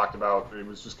already talked about, it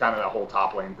was just kind of that whole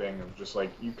top lane thing of just like,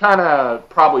 you kind of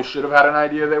probably should have had an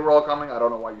idea they were all coming. I don't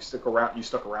know why you stuck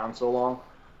around so long.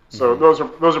 So those are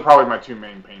probably my 2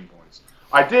 main pain points.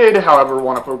 I did, however,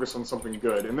 want to focus on something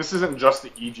good, and this isn't just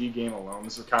the EG game alone.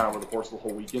 This is kind of over the course of the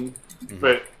whole weekend.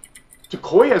 But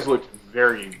Tukoi has looked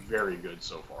very, very good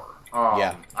so far.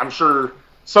 Yeah. I'm sure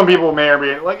some people may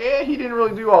be like, he didn't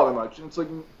really do all that much. And it's like,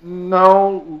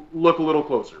 no, look a little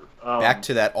closer. Back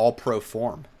to that all-pro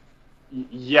form.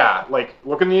 Yeah, like,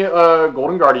 look in the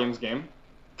Golden Guardians game.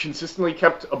 Consistently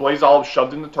kept a Blaze Olive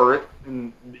shoved in the turret.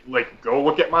 And, like, go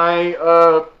look at my,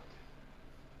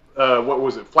 what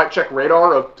was it, flight check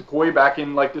radar of Tukoi back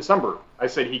in, like, December. I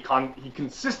said he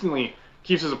consistently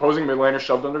keeps his opposing mid laner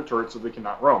shoved under turret so they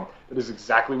cannot roam. That is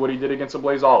exactly what he did against a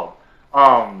Blaze Olive.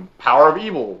 Power of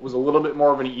Evil was a little bit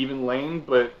more of an even lane,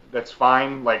 but that's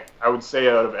fine. Like, I would say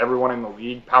out of everyone in the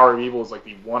league, Power of Evil is like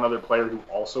the one other player who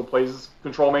also plays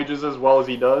control mages as well as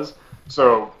he does.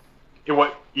 So it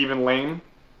went even lane.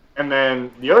 And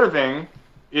then the other thing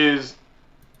is,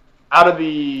 out of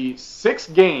the 6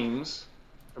 games,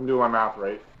 I'm doing my math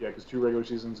right, yeah, because 2 regular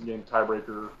seasons, game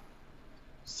tiebreaker,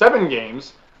 7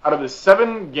 games. Out of the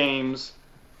 7 games,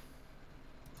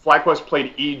 FlyQuest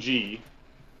played EG.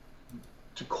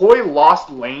 Tukoi lost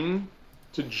lane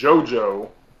to JoJo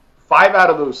 5 out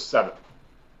of those 7.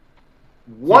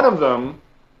 One of them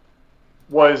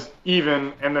was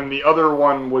even, and then the other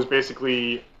one was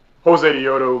basically Jose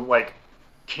Dioto, like,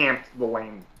 camped the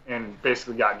lane and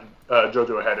basically got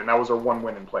JoJo ahead, and that was our 1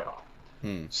 win in playoff.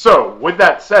 So, with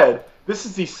that said, this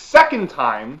is the second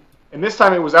time, and this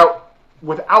time it was out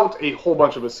without a whole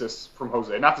bunch of assists from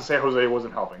Jose. Not to say Jose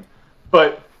wasn't helping,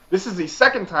 but this is the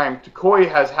second time Tukoi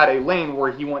has had a lane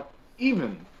where he went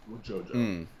even with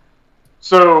JoJo.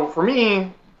 So, for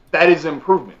me, that is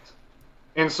improvement.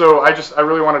 And so, I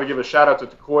really wanted to give a shout out to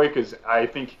Tukoi because I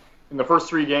think in the first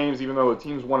 3 games, even though the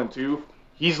team's 1 and 2,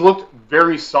 he's looked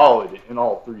very solid in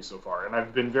all 3 so far, and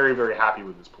I've been very, very happy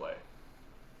with his play.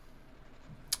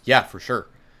 Yeah, for sure.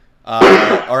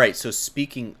 All right, so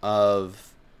speaking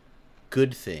of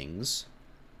good things,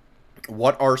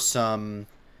 what are some,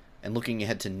 and looking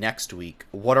ahead to next week,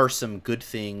 what are some good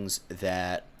things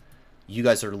that you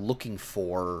guys are looking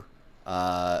for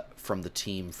from the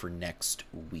team for next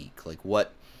week? Like,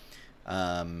 what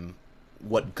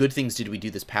good things did we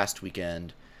do this past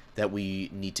weekend that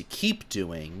we need to keep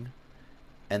doing?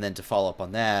 And then to follow up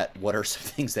on that, what are some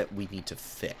things that we need to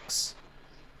fix?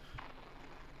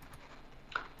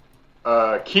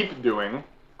 Keep doing.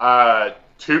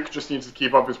 Tuke just needs to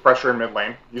keep up his pressure in mid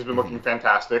lane. He's been looking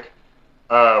fantastic.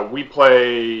 We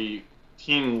play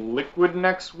Team Liquid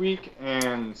next week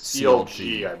and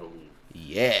CLG, I believe.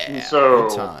 Yeah, and so,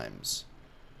 good times.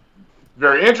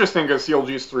 Very interesting because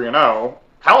CLG is 3-0.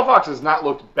 Palafox has not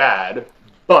looked bad,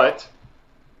 but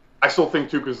I still think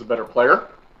Tuke is the better player.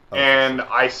 And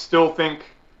I still think...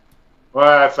 Well,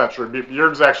 that's not true.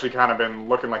 Bjerg's actually kind of been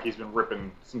looking like he's been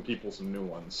ripping some people some new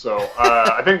ones. So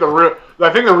I think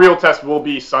the real test will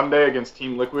be Sunday against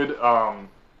Team Liquid.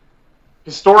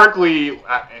 Historically,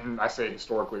 and I say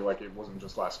historically like it wasn't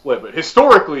just last split, but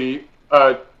historically,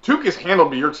 Tuke has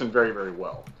handled Bjergsen very, very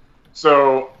well.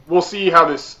 So we'll see how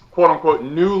this quote-unquote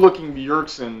new-looking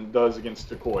Bjergsen does against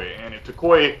Tukoi. And if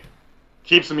Tukoi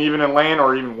keeps him even in lane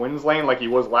or even wins lane like he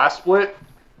was last split,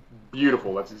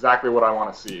 beautiful. That's exactly what I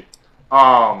want to see.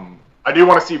 I do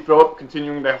want to see Philip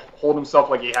continuing to hold himself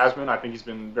like he has been. I think he's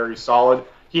been very solid.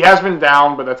 He has been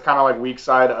down, but that's kind of like weak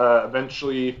side.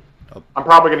 Eventually, I'm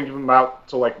probably going to give him out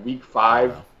to like week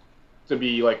 5 to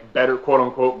be like better, quote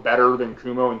unquote, better than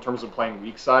Kumo in terms of playing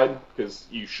weak side because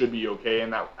you should be okay in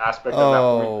that aspect at that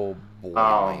point. Oh boy,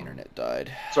 my internet died.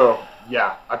 So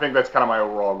yeah, I think that's kind of my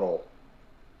overall goal.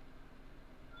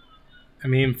 I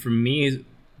mean, for me,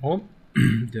 oh,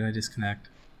 did I disconnect?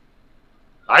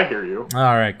 I hear you.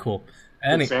 All right, cool.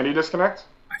 Did Sandy disconnect?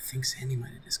 I think Sandy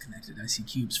might have disconnected. I see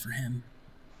cubes for him.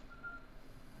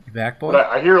 You back, boy? But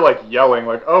I hear like yelling,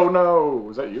 like, "Oh no!"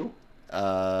 Was that you?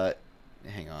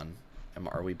 Hang on.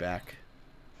 Are we back?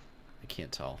 I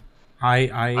can't tell. I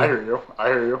hear you.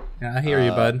 Yeah, I hear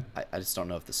you, bud. I just don't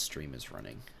know if the stream is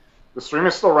running. The stream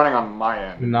is still running on my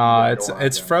end. No,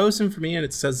 it's frozen for me, and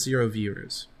it says 0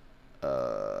 viewers.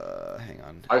 Hang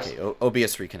on. I Okay,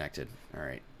 OBS reconnected. All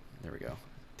right, there we go.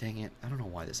 Dang it! I don't know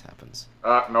why this happens.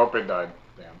 Nope, it died.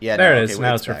 Damn. Yeah, There no, it is. okay,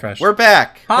 Now it's it's back. refreshed. We're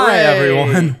back. Hi, Hooray!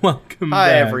 everyone. Welcome Hi,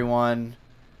 back. everyone.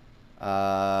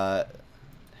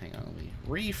 Hang on, let me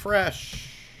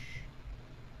refresh.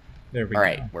 There we All go.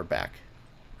 right, we're back.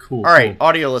 Cool. All right, cool.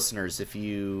 audio listeners, if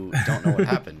you don't know what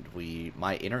happened,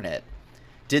 my internet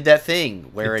did that thing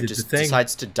where It it did just the thing.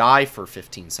 decides to die for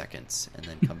 15 seconds and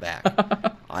then come back.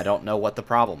 I don't know what the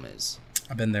problem is.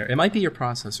 I've been there. It might be your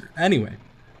processor. Anyway,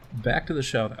 back to the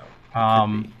show, though.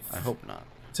 Could be. I hope not.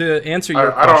 To answer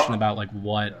your I don't- question about like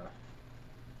what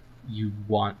you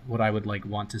want, what I would like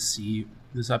want to see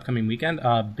this upcoming weekend,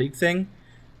 big thing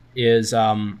is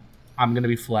I'm gonna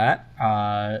be flat.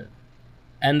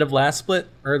 End of last split,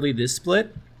 early this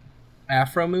split,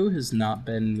 Afromu has not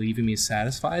been leaving me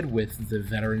satisfied with the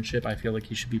veteranship I feel like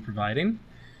he should be providing.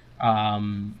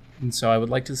 And so I would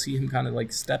like to see him kind of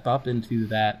like step up into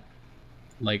that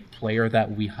like player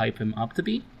that we hype him up to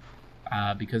be.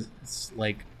 Because it's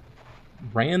like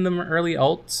random early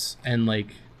ults and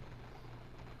like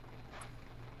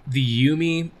the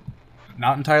Yumi,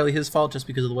 not entirely his fault just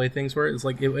because of the way things were. It's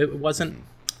like it wasn't.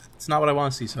 It's not what I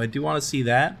want to see. So I do want to see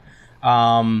that.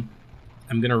 I'm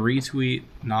gonna retweet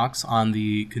Nox on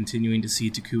the continuing to see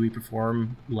Takui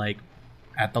perform like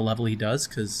at the level he does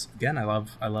because again I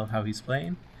love how he's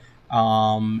playing.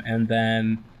 And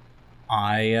then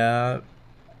I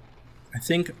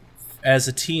think as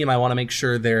a team I want to make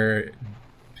sure they're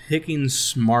picking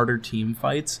smarter team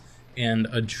fights and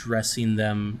addressing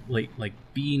them like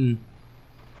being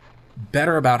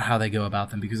better about how they go about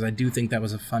them because I do think that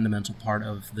was a fundamental part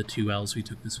of the 2 L's we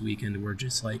took this weekend were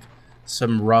just like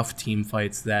some rough team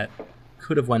fights that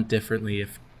could have went differently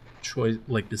if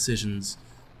decisions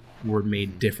were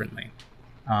made differently.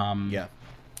 Yeah.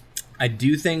 I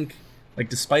do think like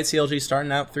despite CLG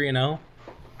starting out 3-0,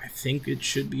 I think it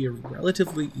should be a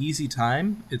relatively easy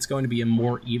time. It's going to be a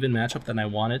more even matchup than I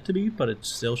want it to be, but it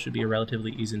still should be a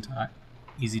relatively easy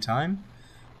time.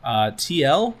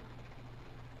 TL,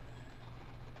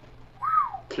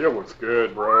 Kill looks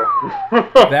good, bro.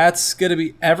 that's going to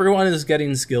be... Everyone is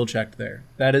getting skill checked there.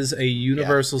 That is a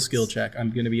universal it's- skill check,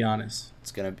 I'm going to be honest.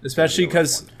 It's gonna Especially be a rough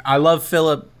because one. I love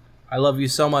Philip. I love you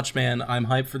so much, man. I'm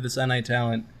hyped for this NI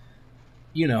talent.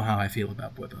 You know how I feel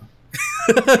about Bwipo.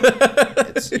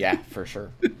 Yeah, for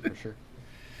sure.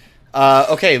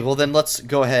 Okay, well then let's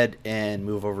go ahead and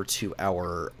move over to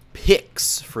our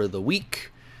picks for the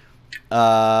week.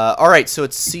 All right, so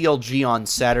it's CLG on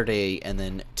Saturday and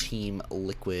then Team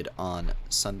Liquid on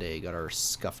Sunday. Got our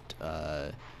scuffed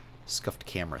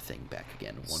camera thing back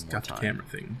again one more time. Camera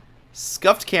thing.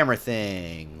 Scuffed camera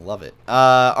thing. Love it.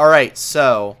 All right,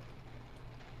 so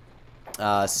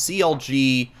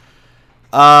CLG,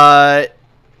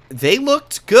 they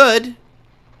looked good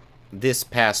this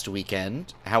past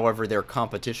weekend. However, their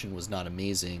competition was not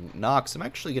amazing. Nox, I'm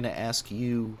actually going to ask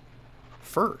you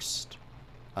first.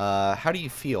 How do you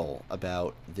feel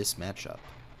about this matchup?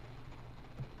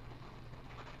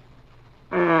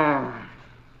 I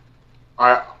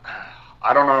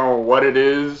don't know what it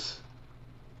is.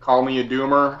 Call me a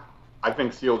doomer. I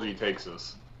think CLG takes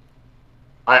this.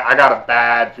 I got a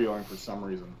bad feeling for some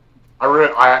reason.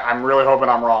 I'm really hoping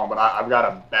I'm wrong, but I've got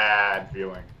a bad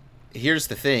feeling. Here's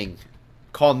the thing.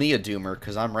 Call me a doomer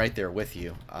because I'm right there with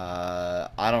you.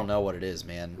 I don't know what it is,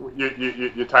 man.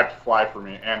 You typed fly for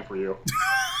me and for you.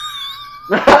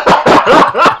 Wait,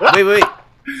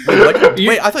 what?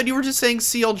 Wait, I thought you were just saying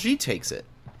CLG takes it.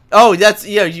 Oh,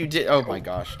 you did. Oh my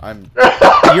gosh,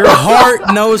 Your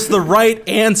heart knows the right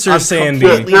answer, Sandy.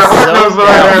 completely Your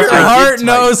heart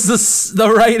knows zoned the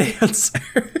right out. answer.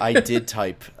 Your I did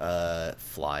heart type- knows the right answer. I did type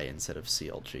fly instead of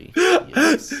CLG.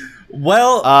 Yes.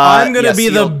 Well, I'm going to yeah, be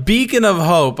the beacon of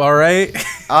hope, all right?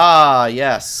 Ah,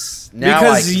 yes. Now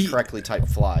Because I can correctly type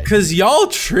fly. Because y'all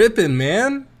tripping,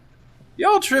 man.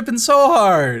 Y'all tripping so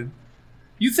hard.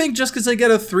 You think just because they get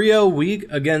a 3-0 week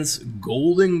against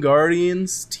Golden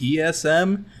Guardians,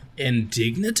 TSM, and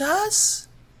Dignitas,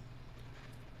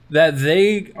 that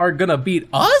they are going to beat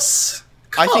us?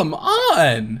 Come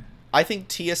on. I think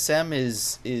TSM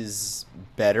is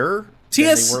better than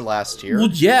they were last year. Well,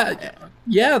 yeah.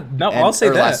 No, I'll say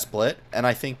that. Last split, and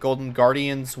I think Golden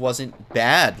Guardians wasn't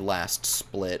bad last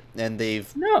split, and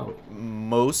they've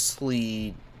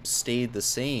mostly stayed the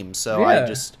same. So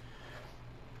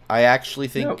I actually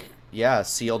think,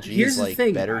 CLG Here's is the like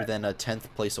thing, better than a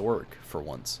 10th place org for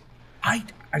once. I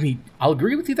mean, I'll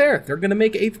agree with you there. They're going to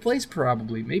make 8th place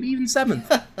probably, maybe even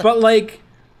 7th. But like,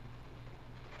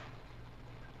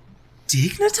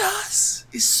 Dignitas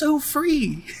is so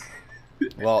free.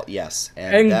 Well, yes,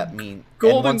 And and that means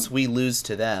Golden- once we lose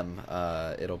to them,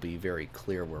 it'll be very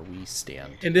clear where we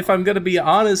stand. And if I'm gonna be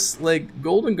honest, like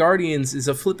Golden Guardians is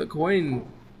a flip a coin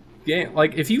game.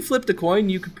 Like if you flipped a coin,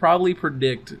 you could probably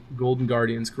predict Golden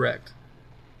Guardians correct.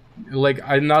 Like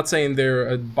I'm not saying they're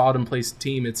a bottom place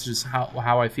team. It's just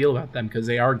how I feel about them because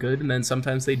they are good, and then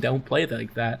sometimes they don't play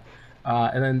like that.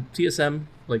 And then TSM,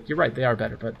 like you're right, they are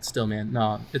better, but still, man,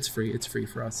 no, it's free. It's free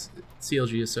for us.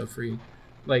 CLG is so free.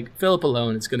 Like Philip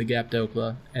alone is gonna gap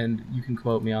Dokla, and you can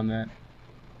quote me on that.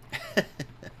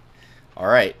 All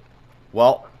right.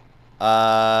 Well,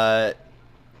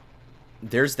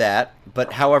 there's that.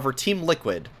 But however, Team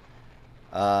Liquid,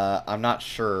 I'm not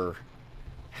sure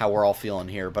how we're all feeling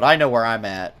here, but I know where I'm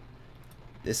at.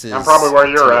 This is I'm probably where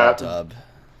you're TL at. Dub.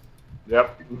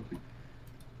 Yep.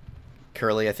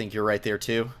 Curly, I think you're right there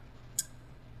too.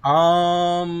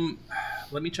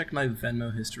 Let me check my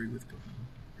Venmo history with Pokemon.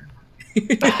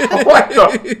 What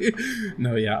the?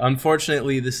 No, yeah.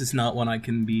 Unfortunately, this is not one I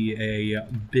can be a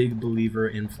big believer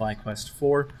in FlyQuest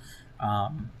for.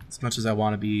 As much as I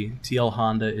want to be, TL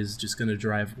Honda is just going to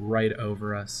drive right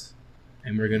over us,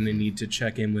 and we're going to need to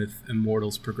check in with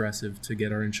Immortals Progressive to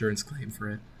get our insurance claim for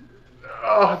it.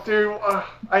 Oh, dude,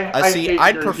 I see, hate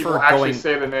I'd hearing prefer people actually going-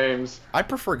 say the names. I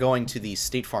prefer going to the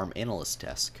State Farm analyst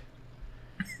desk.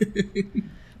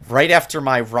 Right after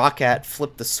my Roccat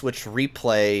flip the switch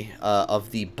replay of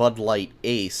the Bud Light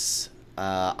Ace,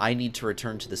 I need to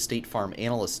return to the State Farm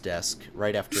analyst desk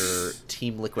right after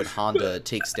Team Liquid Honda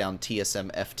takes down TSM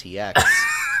FTX,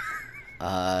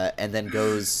 and then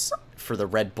goes for the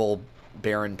Red Bull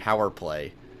Baron power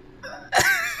play.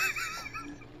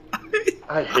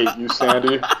 I hate you,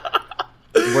 Sandy.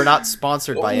 We're not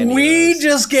sponsored by any We of those.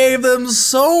 just gave them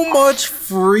so much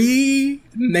free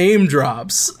name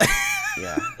drops.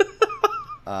 Yeah.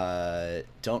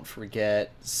 Don't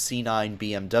forget C9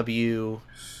 BMW.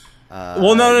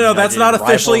 Well, no. That's United not in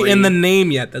officially in Rivalry. the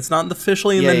name yet. That's not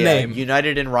officially in the name.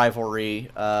 United in Rivalry.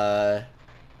 Dear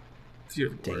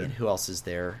Dang Lord. it, who else is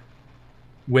there?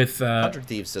 With 100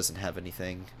 Thieves doesn't have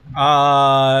anything.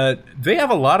 they have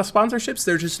a lot of sponsorships.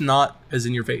 They're just not as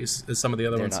in your face as some of the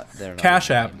other ones. They're not Cash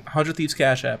in the App, name. 100 Thieves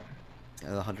Cash App.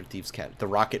 The 100 Thieves cat. The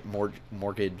Rocket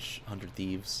Mortgage 100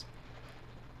 Thieves.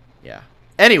 Yeah.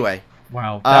 Anyway,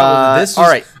 Wow. all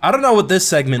right. I don't know what this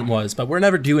segment was, but we're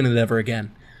never doing it ever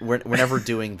again. we're never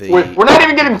doing the. We're not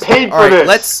even getting paid for All right,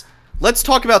 this. let's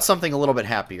talk about something a little bit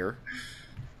happier.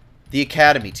 The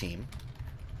Academy team.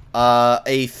 A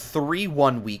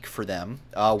 3-1 week for them.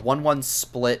 1-1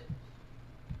 split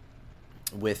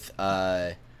with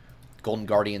Golden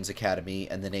Guardians Academy,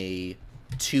 and then a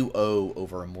 2-0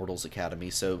 over Immortals Academy.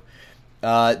 So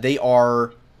they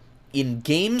are in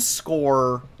game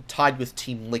score tied with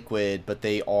Team Liquid, but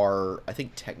they are, I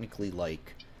think, technically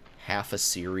like half a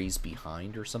series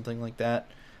behind or something like that.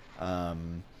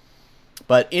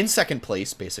 But in second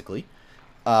place, basically,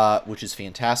 which is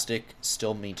fantastic.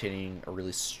 Still maintaining a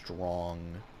really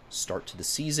strong start to the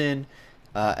season.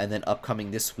 And then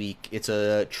upcoming this week, it's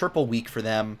a triple week for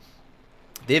them.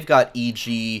 They've got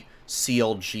EG,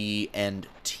 CLG, and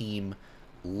Team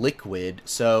Liquid.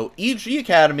 So EG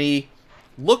Academy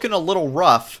looking a little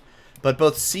rough, but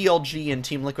both CLG and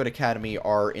Team Liquid Academy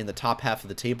are in the top half of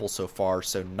the table so far.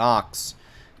 So Nox,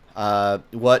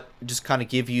 just kind of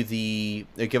give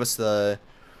us the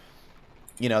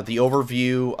the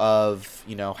overview of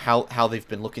how they've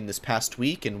been looking this past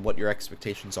week and what your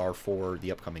expectations are for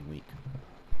the upcoming week.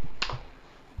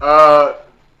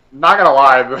 Not gonna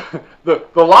lie, the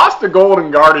loss to Golden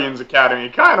Guardians Academy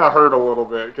kind of hurt a little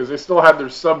bit because they still had their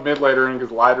sub mid later in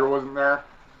because Lider wasn't there.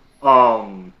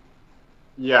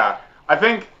 Yeah, I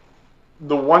think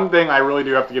the one thing I really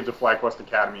do have to give to FlyQuest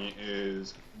Academy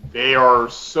is they are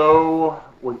so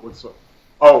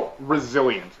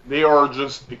resilient. They are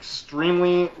just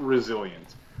extremely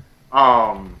resilient.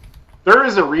 There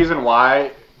is a reason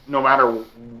why no matter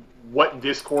what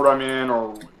Discord I'm in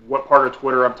or what part of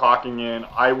Twitter I'm talking in,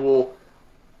 I will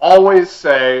always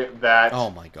say that Oh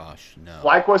my gosh, no.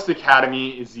 FlyQuest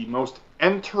Academy is the most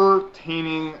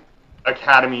entertaining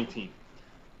Academy team.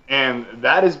 And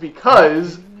that is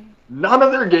because none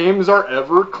of their games are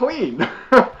ever clean.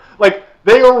 Like,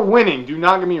 they are winning, do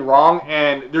not get me wrong,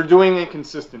 and they're doing it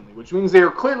consistently, which means they are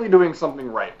clearly doing something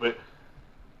right. But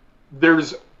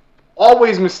there's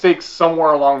always mistakes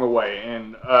somewhere along the way.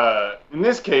 And in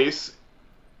this case,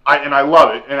 I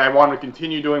love it, and I want to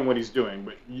continue doing what he's doing.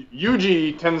 But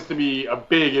Yuji tends to be a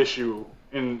big issue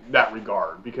in that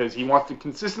regard because he wants to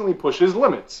consistently push his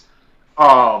limits.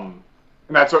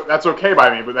 And that's okay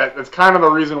by me, but that's kind of the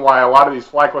reason why a lot of these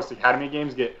FlyQuest Academy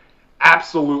games get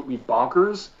absolutely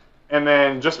bonkers. And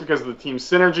then just because of the team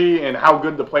synergy and how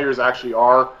good the players actually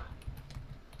are,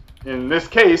 in this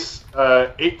case,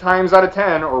 8 times out of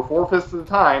 10, or 4/5 of the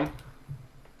time,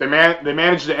 they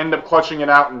managed to end up clutching it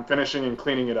out and finishing and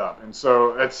cleaning it up. And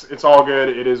so it's all good.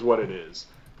 It is what it is.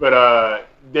 But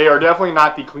they are definitely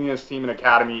not the cleanest team in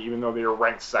Academy, even though they are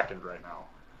ranked 2nd right now.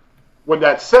 With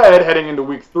that said, heading into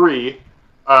Week 3,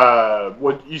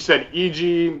 what you said,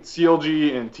 EG,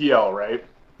 CLG, and TL, right?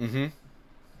 Mm-hmm.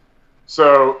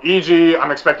 So EG,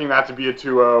 I'm expecting that to be a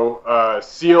 2-0.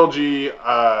 CLG,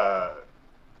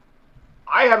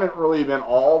 I haven't really been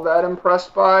all that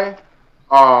impressed by.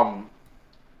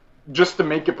 Just to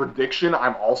make a prediction,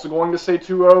 I'm also going to say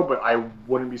 2-0, but I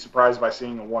wouldn't be surprised by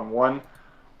seeing a 1-1.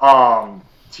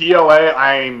 TLA,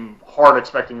 I'm hard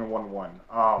expecting a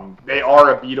 1-1. They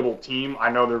are a beatable team. I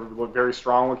know they're very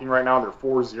strong looking right now. They're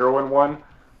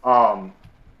 4-0-1.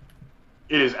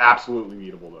 It is absolutely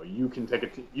beatable, though. You can take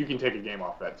a game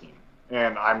off that team,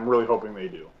 and I'm really hoping they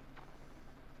do.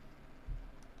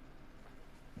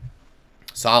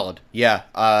 Solid. Yeah,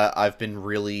 I've been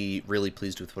really, really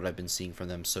pleased with what I've been seeing from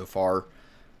them so far.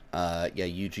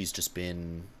 UG's just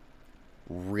been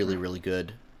really, really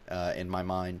good in my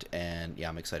mind, and yeah,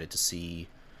 I'm excited to see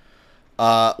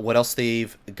what else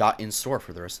they've got in store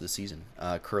for the rest of the season.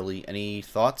 Curly, any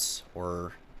thoughts,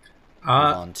 or move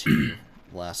on to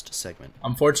last segment?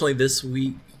 Unfortunately, this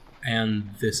week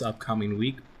and this upcoming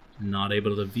week, not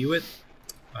able to view it.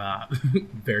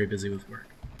 Very busy with work,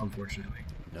 unfortunately.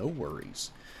 No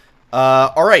worries.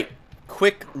 All right.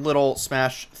 Quick little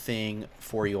Smash thing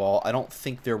for you all. I don't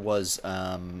think there was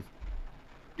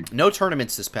no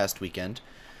tournaments this past weekend,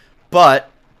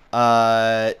 but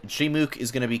Jmook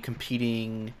is going to be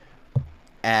competing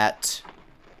at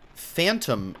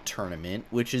Phantom Tournament,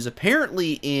 which is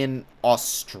apparently in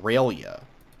Australia,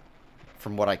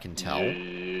 from what I can tell.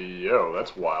 Yo,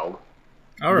 that's wild.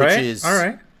 All right.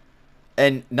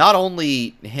 And not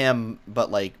only him, but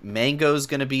like Mango's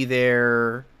gonna be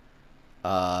there.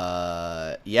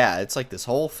 Yeah, it's like this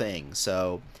whole thing.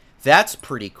 So that's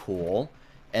pretty cool.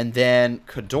 And then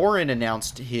Kadoran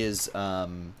announced his. I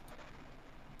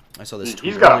saw this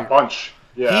tweet. He's got a bunch.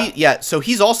 Yeah. So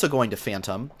he's also going to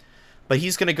Phantom, but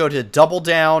he's gonna go to Double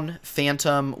Down,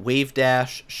 Phantom, Wave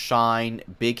Dash, Shine,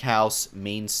 Big House,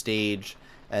 Main Stage,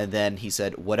 and then he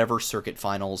said whatever circuit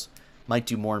finals. Might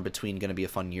do more in between. Going to be a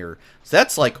fun year. So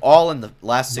that's like all in the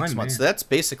last 6 months. So that's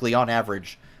basically on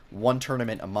average 1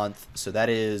 tournament a month. So that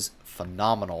is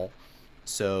phenomenal.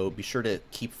 So be sure to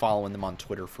keep following them on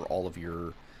Twitter for all of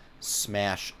your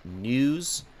Smash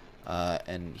news.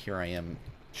 And here I am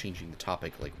changing the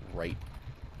topic like right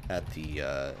at the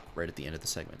end of the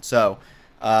segment. So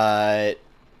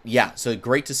yeah, so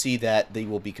great to see that they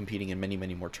will be competing in many,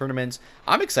 many more tournaments.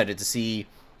 I'm excited to see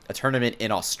a tournament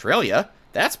in Australia.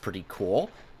 That's pretty cool.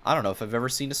 I don't know if I've ever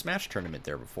seen a Smash tournament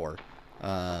there before.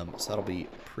 So that'll be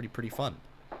pretty fun.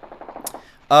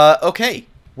 Okay,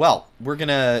 well, we're going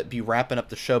to be wrapping up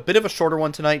the show. Bit of a shorter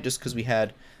one tonight just because we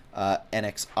had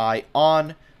NXI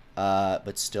on,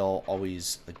 but still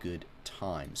always a good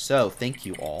time. So thank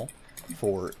you all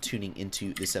for tuning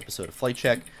into this episode of Flight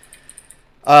Check.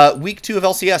 Week 2 of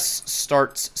LCS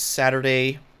starts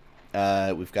Saturday.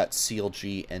 We've got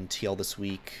CLG and TL this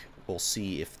week. We'll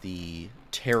see if the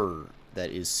terror that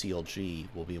is CLG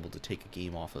will be able to take a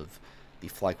game off of the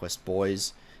FlyQuest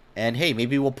boys. And hey,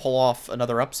 maybe we'll pull off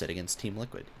another upset against Team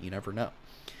Liquid. You never know.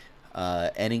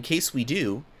 And in case we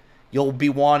do, you'll be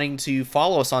wanting to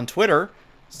follow us on Twitter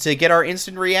to get our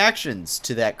instant reactions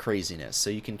to that craziness. So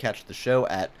you can catch the show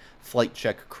at Flight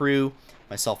Check Crew,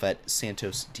 myself at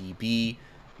SantosDB,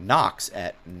 Nox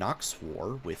at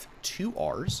NoxWar with 2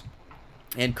 R's,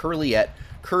 and Curly at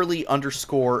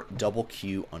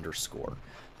Curly_QQ_.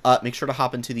 Make sure to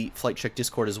hop into the Flight Check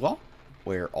Discord as well,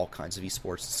 where all kinds of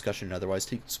esports discussion and otherwise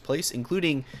takes place,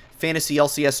 including fantasy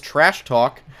LCS trash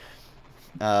talk.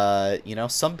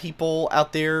 Some people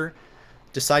out there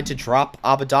decide to drop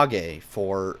Abadage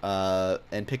for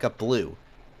and pick up Blue.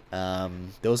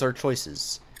 Those are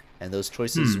choices, and those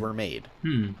choices were made.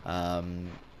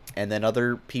 And then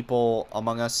other people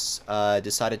among us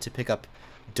decided to pick up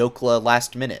Dokla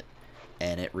last minute,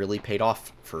 and it really paid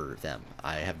off for them.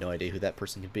 I have no idea who that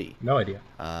person could be. No idea.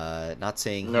 Not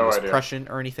saying he was prescient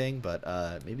or anything, but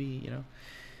maybe,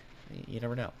 you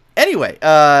never know. Anyway,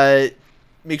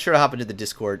 make sure to hop into the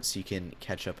Discord so you can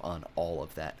catch up on all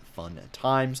of that fun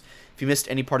times. If you missed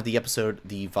any part of the episode,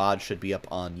 the VOD should be up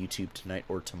on YouTube tonight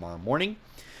or tomorrow morning.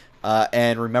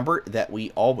 And remember that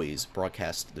we always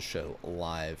broadcast the show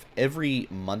live every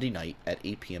Monday night at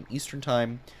 8 p.m. Eastern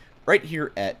Time, right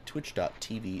here at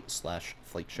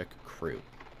twitch.tv/FlightCheckCrew.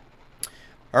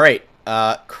 All right,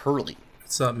 Curly.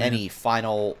 What's up, man? Any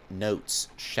final notes,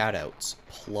 shout-outs,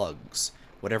 plugs,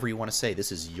 whatever you want to say. This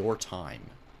is your time.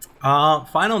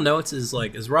 Final notes is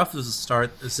like as rough as a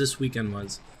start as this weekend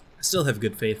was. I still have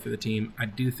good faith for the team. I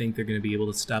do think they're going to be able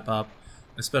to step up,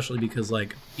 especially because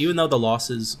like even though the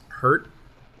losses hurt,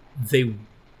 they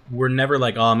were never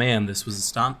like, oh man, this was a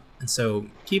stomp. And so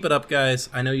keep it up, guys.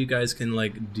 I know you guys can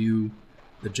like do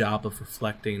the job of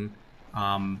reflecting.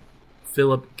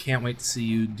 Philip, can't wait to see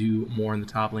you do more in the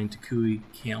top lane. Takui,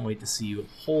 can't wait to see you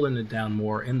holding it down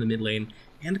more in the mid lane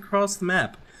and across the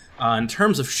map. In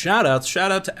terms of shout-outs,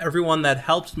 shout out to everyone that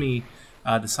helped me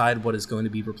decide what is going to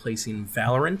be replacing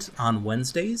Valorant on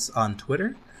Wednesdays on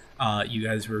Twitter. You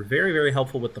guys were very, very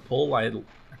helpful with the poll. I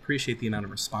appreciate the amount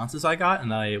of responses I got,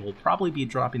 and I will probably be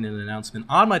dropping an announcement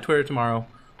on my Twitter tomorrow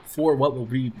for what will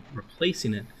be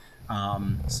replacing it.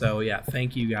 So yeah,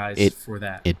 thank you guys for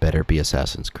that. It better be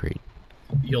Assassin's Creed.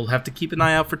 You'll have to keep an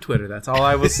eye out for Twitter. That's all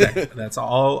I will say. That's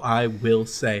all I will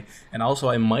say. And also,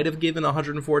 I might have given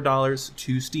 $104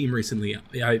 to Steam recently.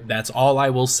 That's all I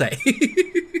will say.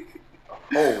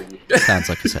 Holy. Sounds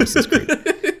like Assassin's Creed.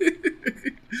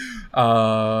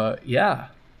 Yeah.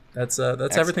 That's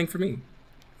everything for me.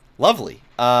 Lovely.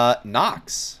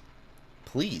 Nox,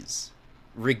 please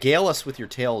regale us with your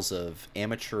tales of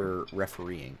amateur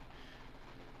refereeing.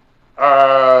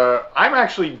 I'm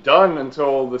actually done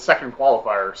until the second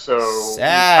qualifier, so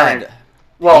sad. I mean,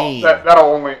 well, Pain.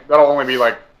 that'll only be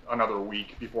like another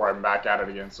week before I'm back at it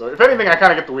again. So if anything, I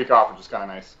kind of get the week off, which is kind of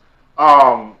nice.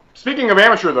 Speaking of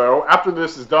amateur, though, after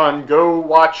this is done, go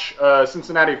watch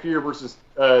Cincinnati Fear versus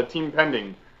Team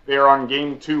Pending. They are on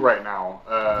game 2 right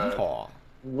now.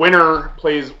 Winner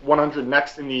plays 100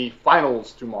 next in the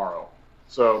finals tomorrow.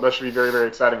 So that should be very, very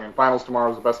exciting. And finals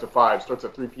tomorrow is the best of 5. Starts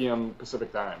at 3 p.m.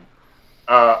 Pacific time.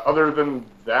 Other than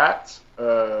that,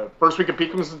 first week of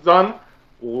Peakums is done.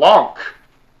 Lonk.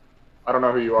 I don't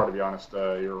know who you are, to be honest.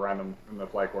 You're random in the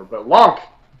flag board. But Lonk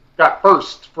got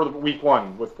first for the week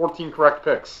 1 with 14 correct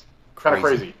picks. Kind of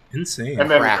crazy. Insane.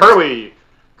 And then Crap.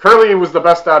 Curly was the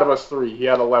best out of us 3. He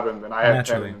had 11, and I had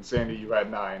Naturally. 10, and Sandy, you had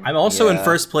 9. I'm also in Yeah,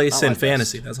 first place not in my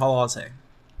fantasy. best. That's all I'll say.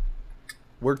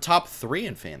 We're top 3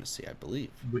 in fantasy, I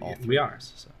believe. All We three are. of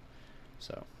us,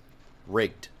 So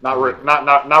rigged. Not rigged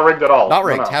at all. Not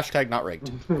rigged. No. Hashtag not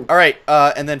rigged. All right.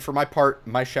 And then for my part,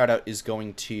 my shout out is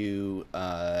going to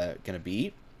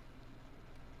be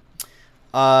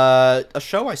a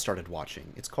show I started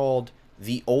watching. It's called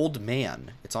The Old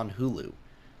Man. It's on Hulu.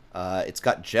 It's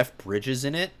got Jeff Bridges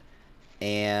in it,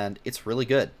 and it's really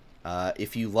good.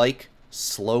 If you like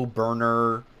slow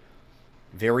burner,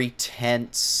 very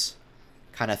tense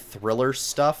kind of thriller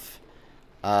stuff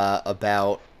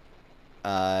about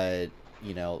a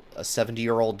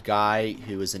 70-year-old guy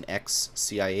who is an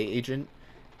ex-CIA agent,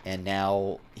 and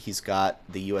now he's got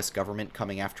the U.S. government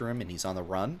coming after him, and he's on the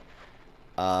run.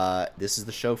 This is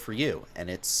the show for you, and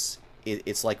it's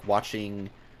like watching.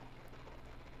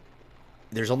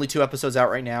 There's only 2 episodes out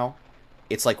right now.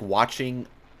 It's like watching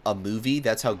a movie.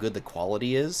 That's how good the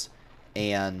quality is,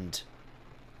 and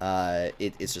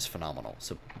it's just phenomenal.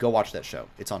 So go watch that show.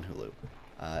 It's on Hulu.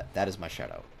 That is my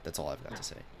shout out. That's all I've got to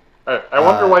say. I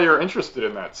wonder why you're interested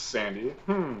in that, Sandy.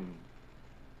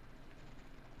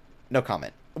 No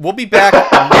comment. We'll be back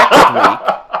next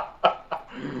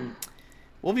week.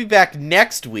 We'll be back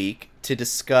next week to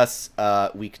discuss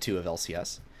week 2 of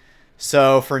LCS.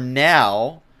 So for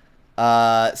now,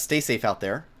 stay safe out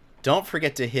there. Don't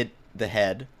forget to hit the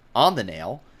head on the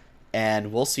nail,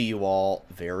 and we'll see you all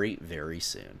very, very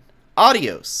soon.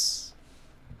 Adios.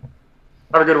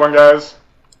 Have a good one, guys.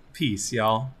 Peace,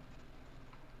 y'all.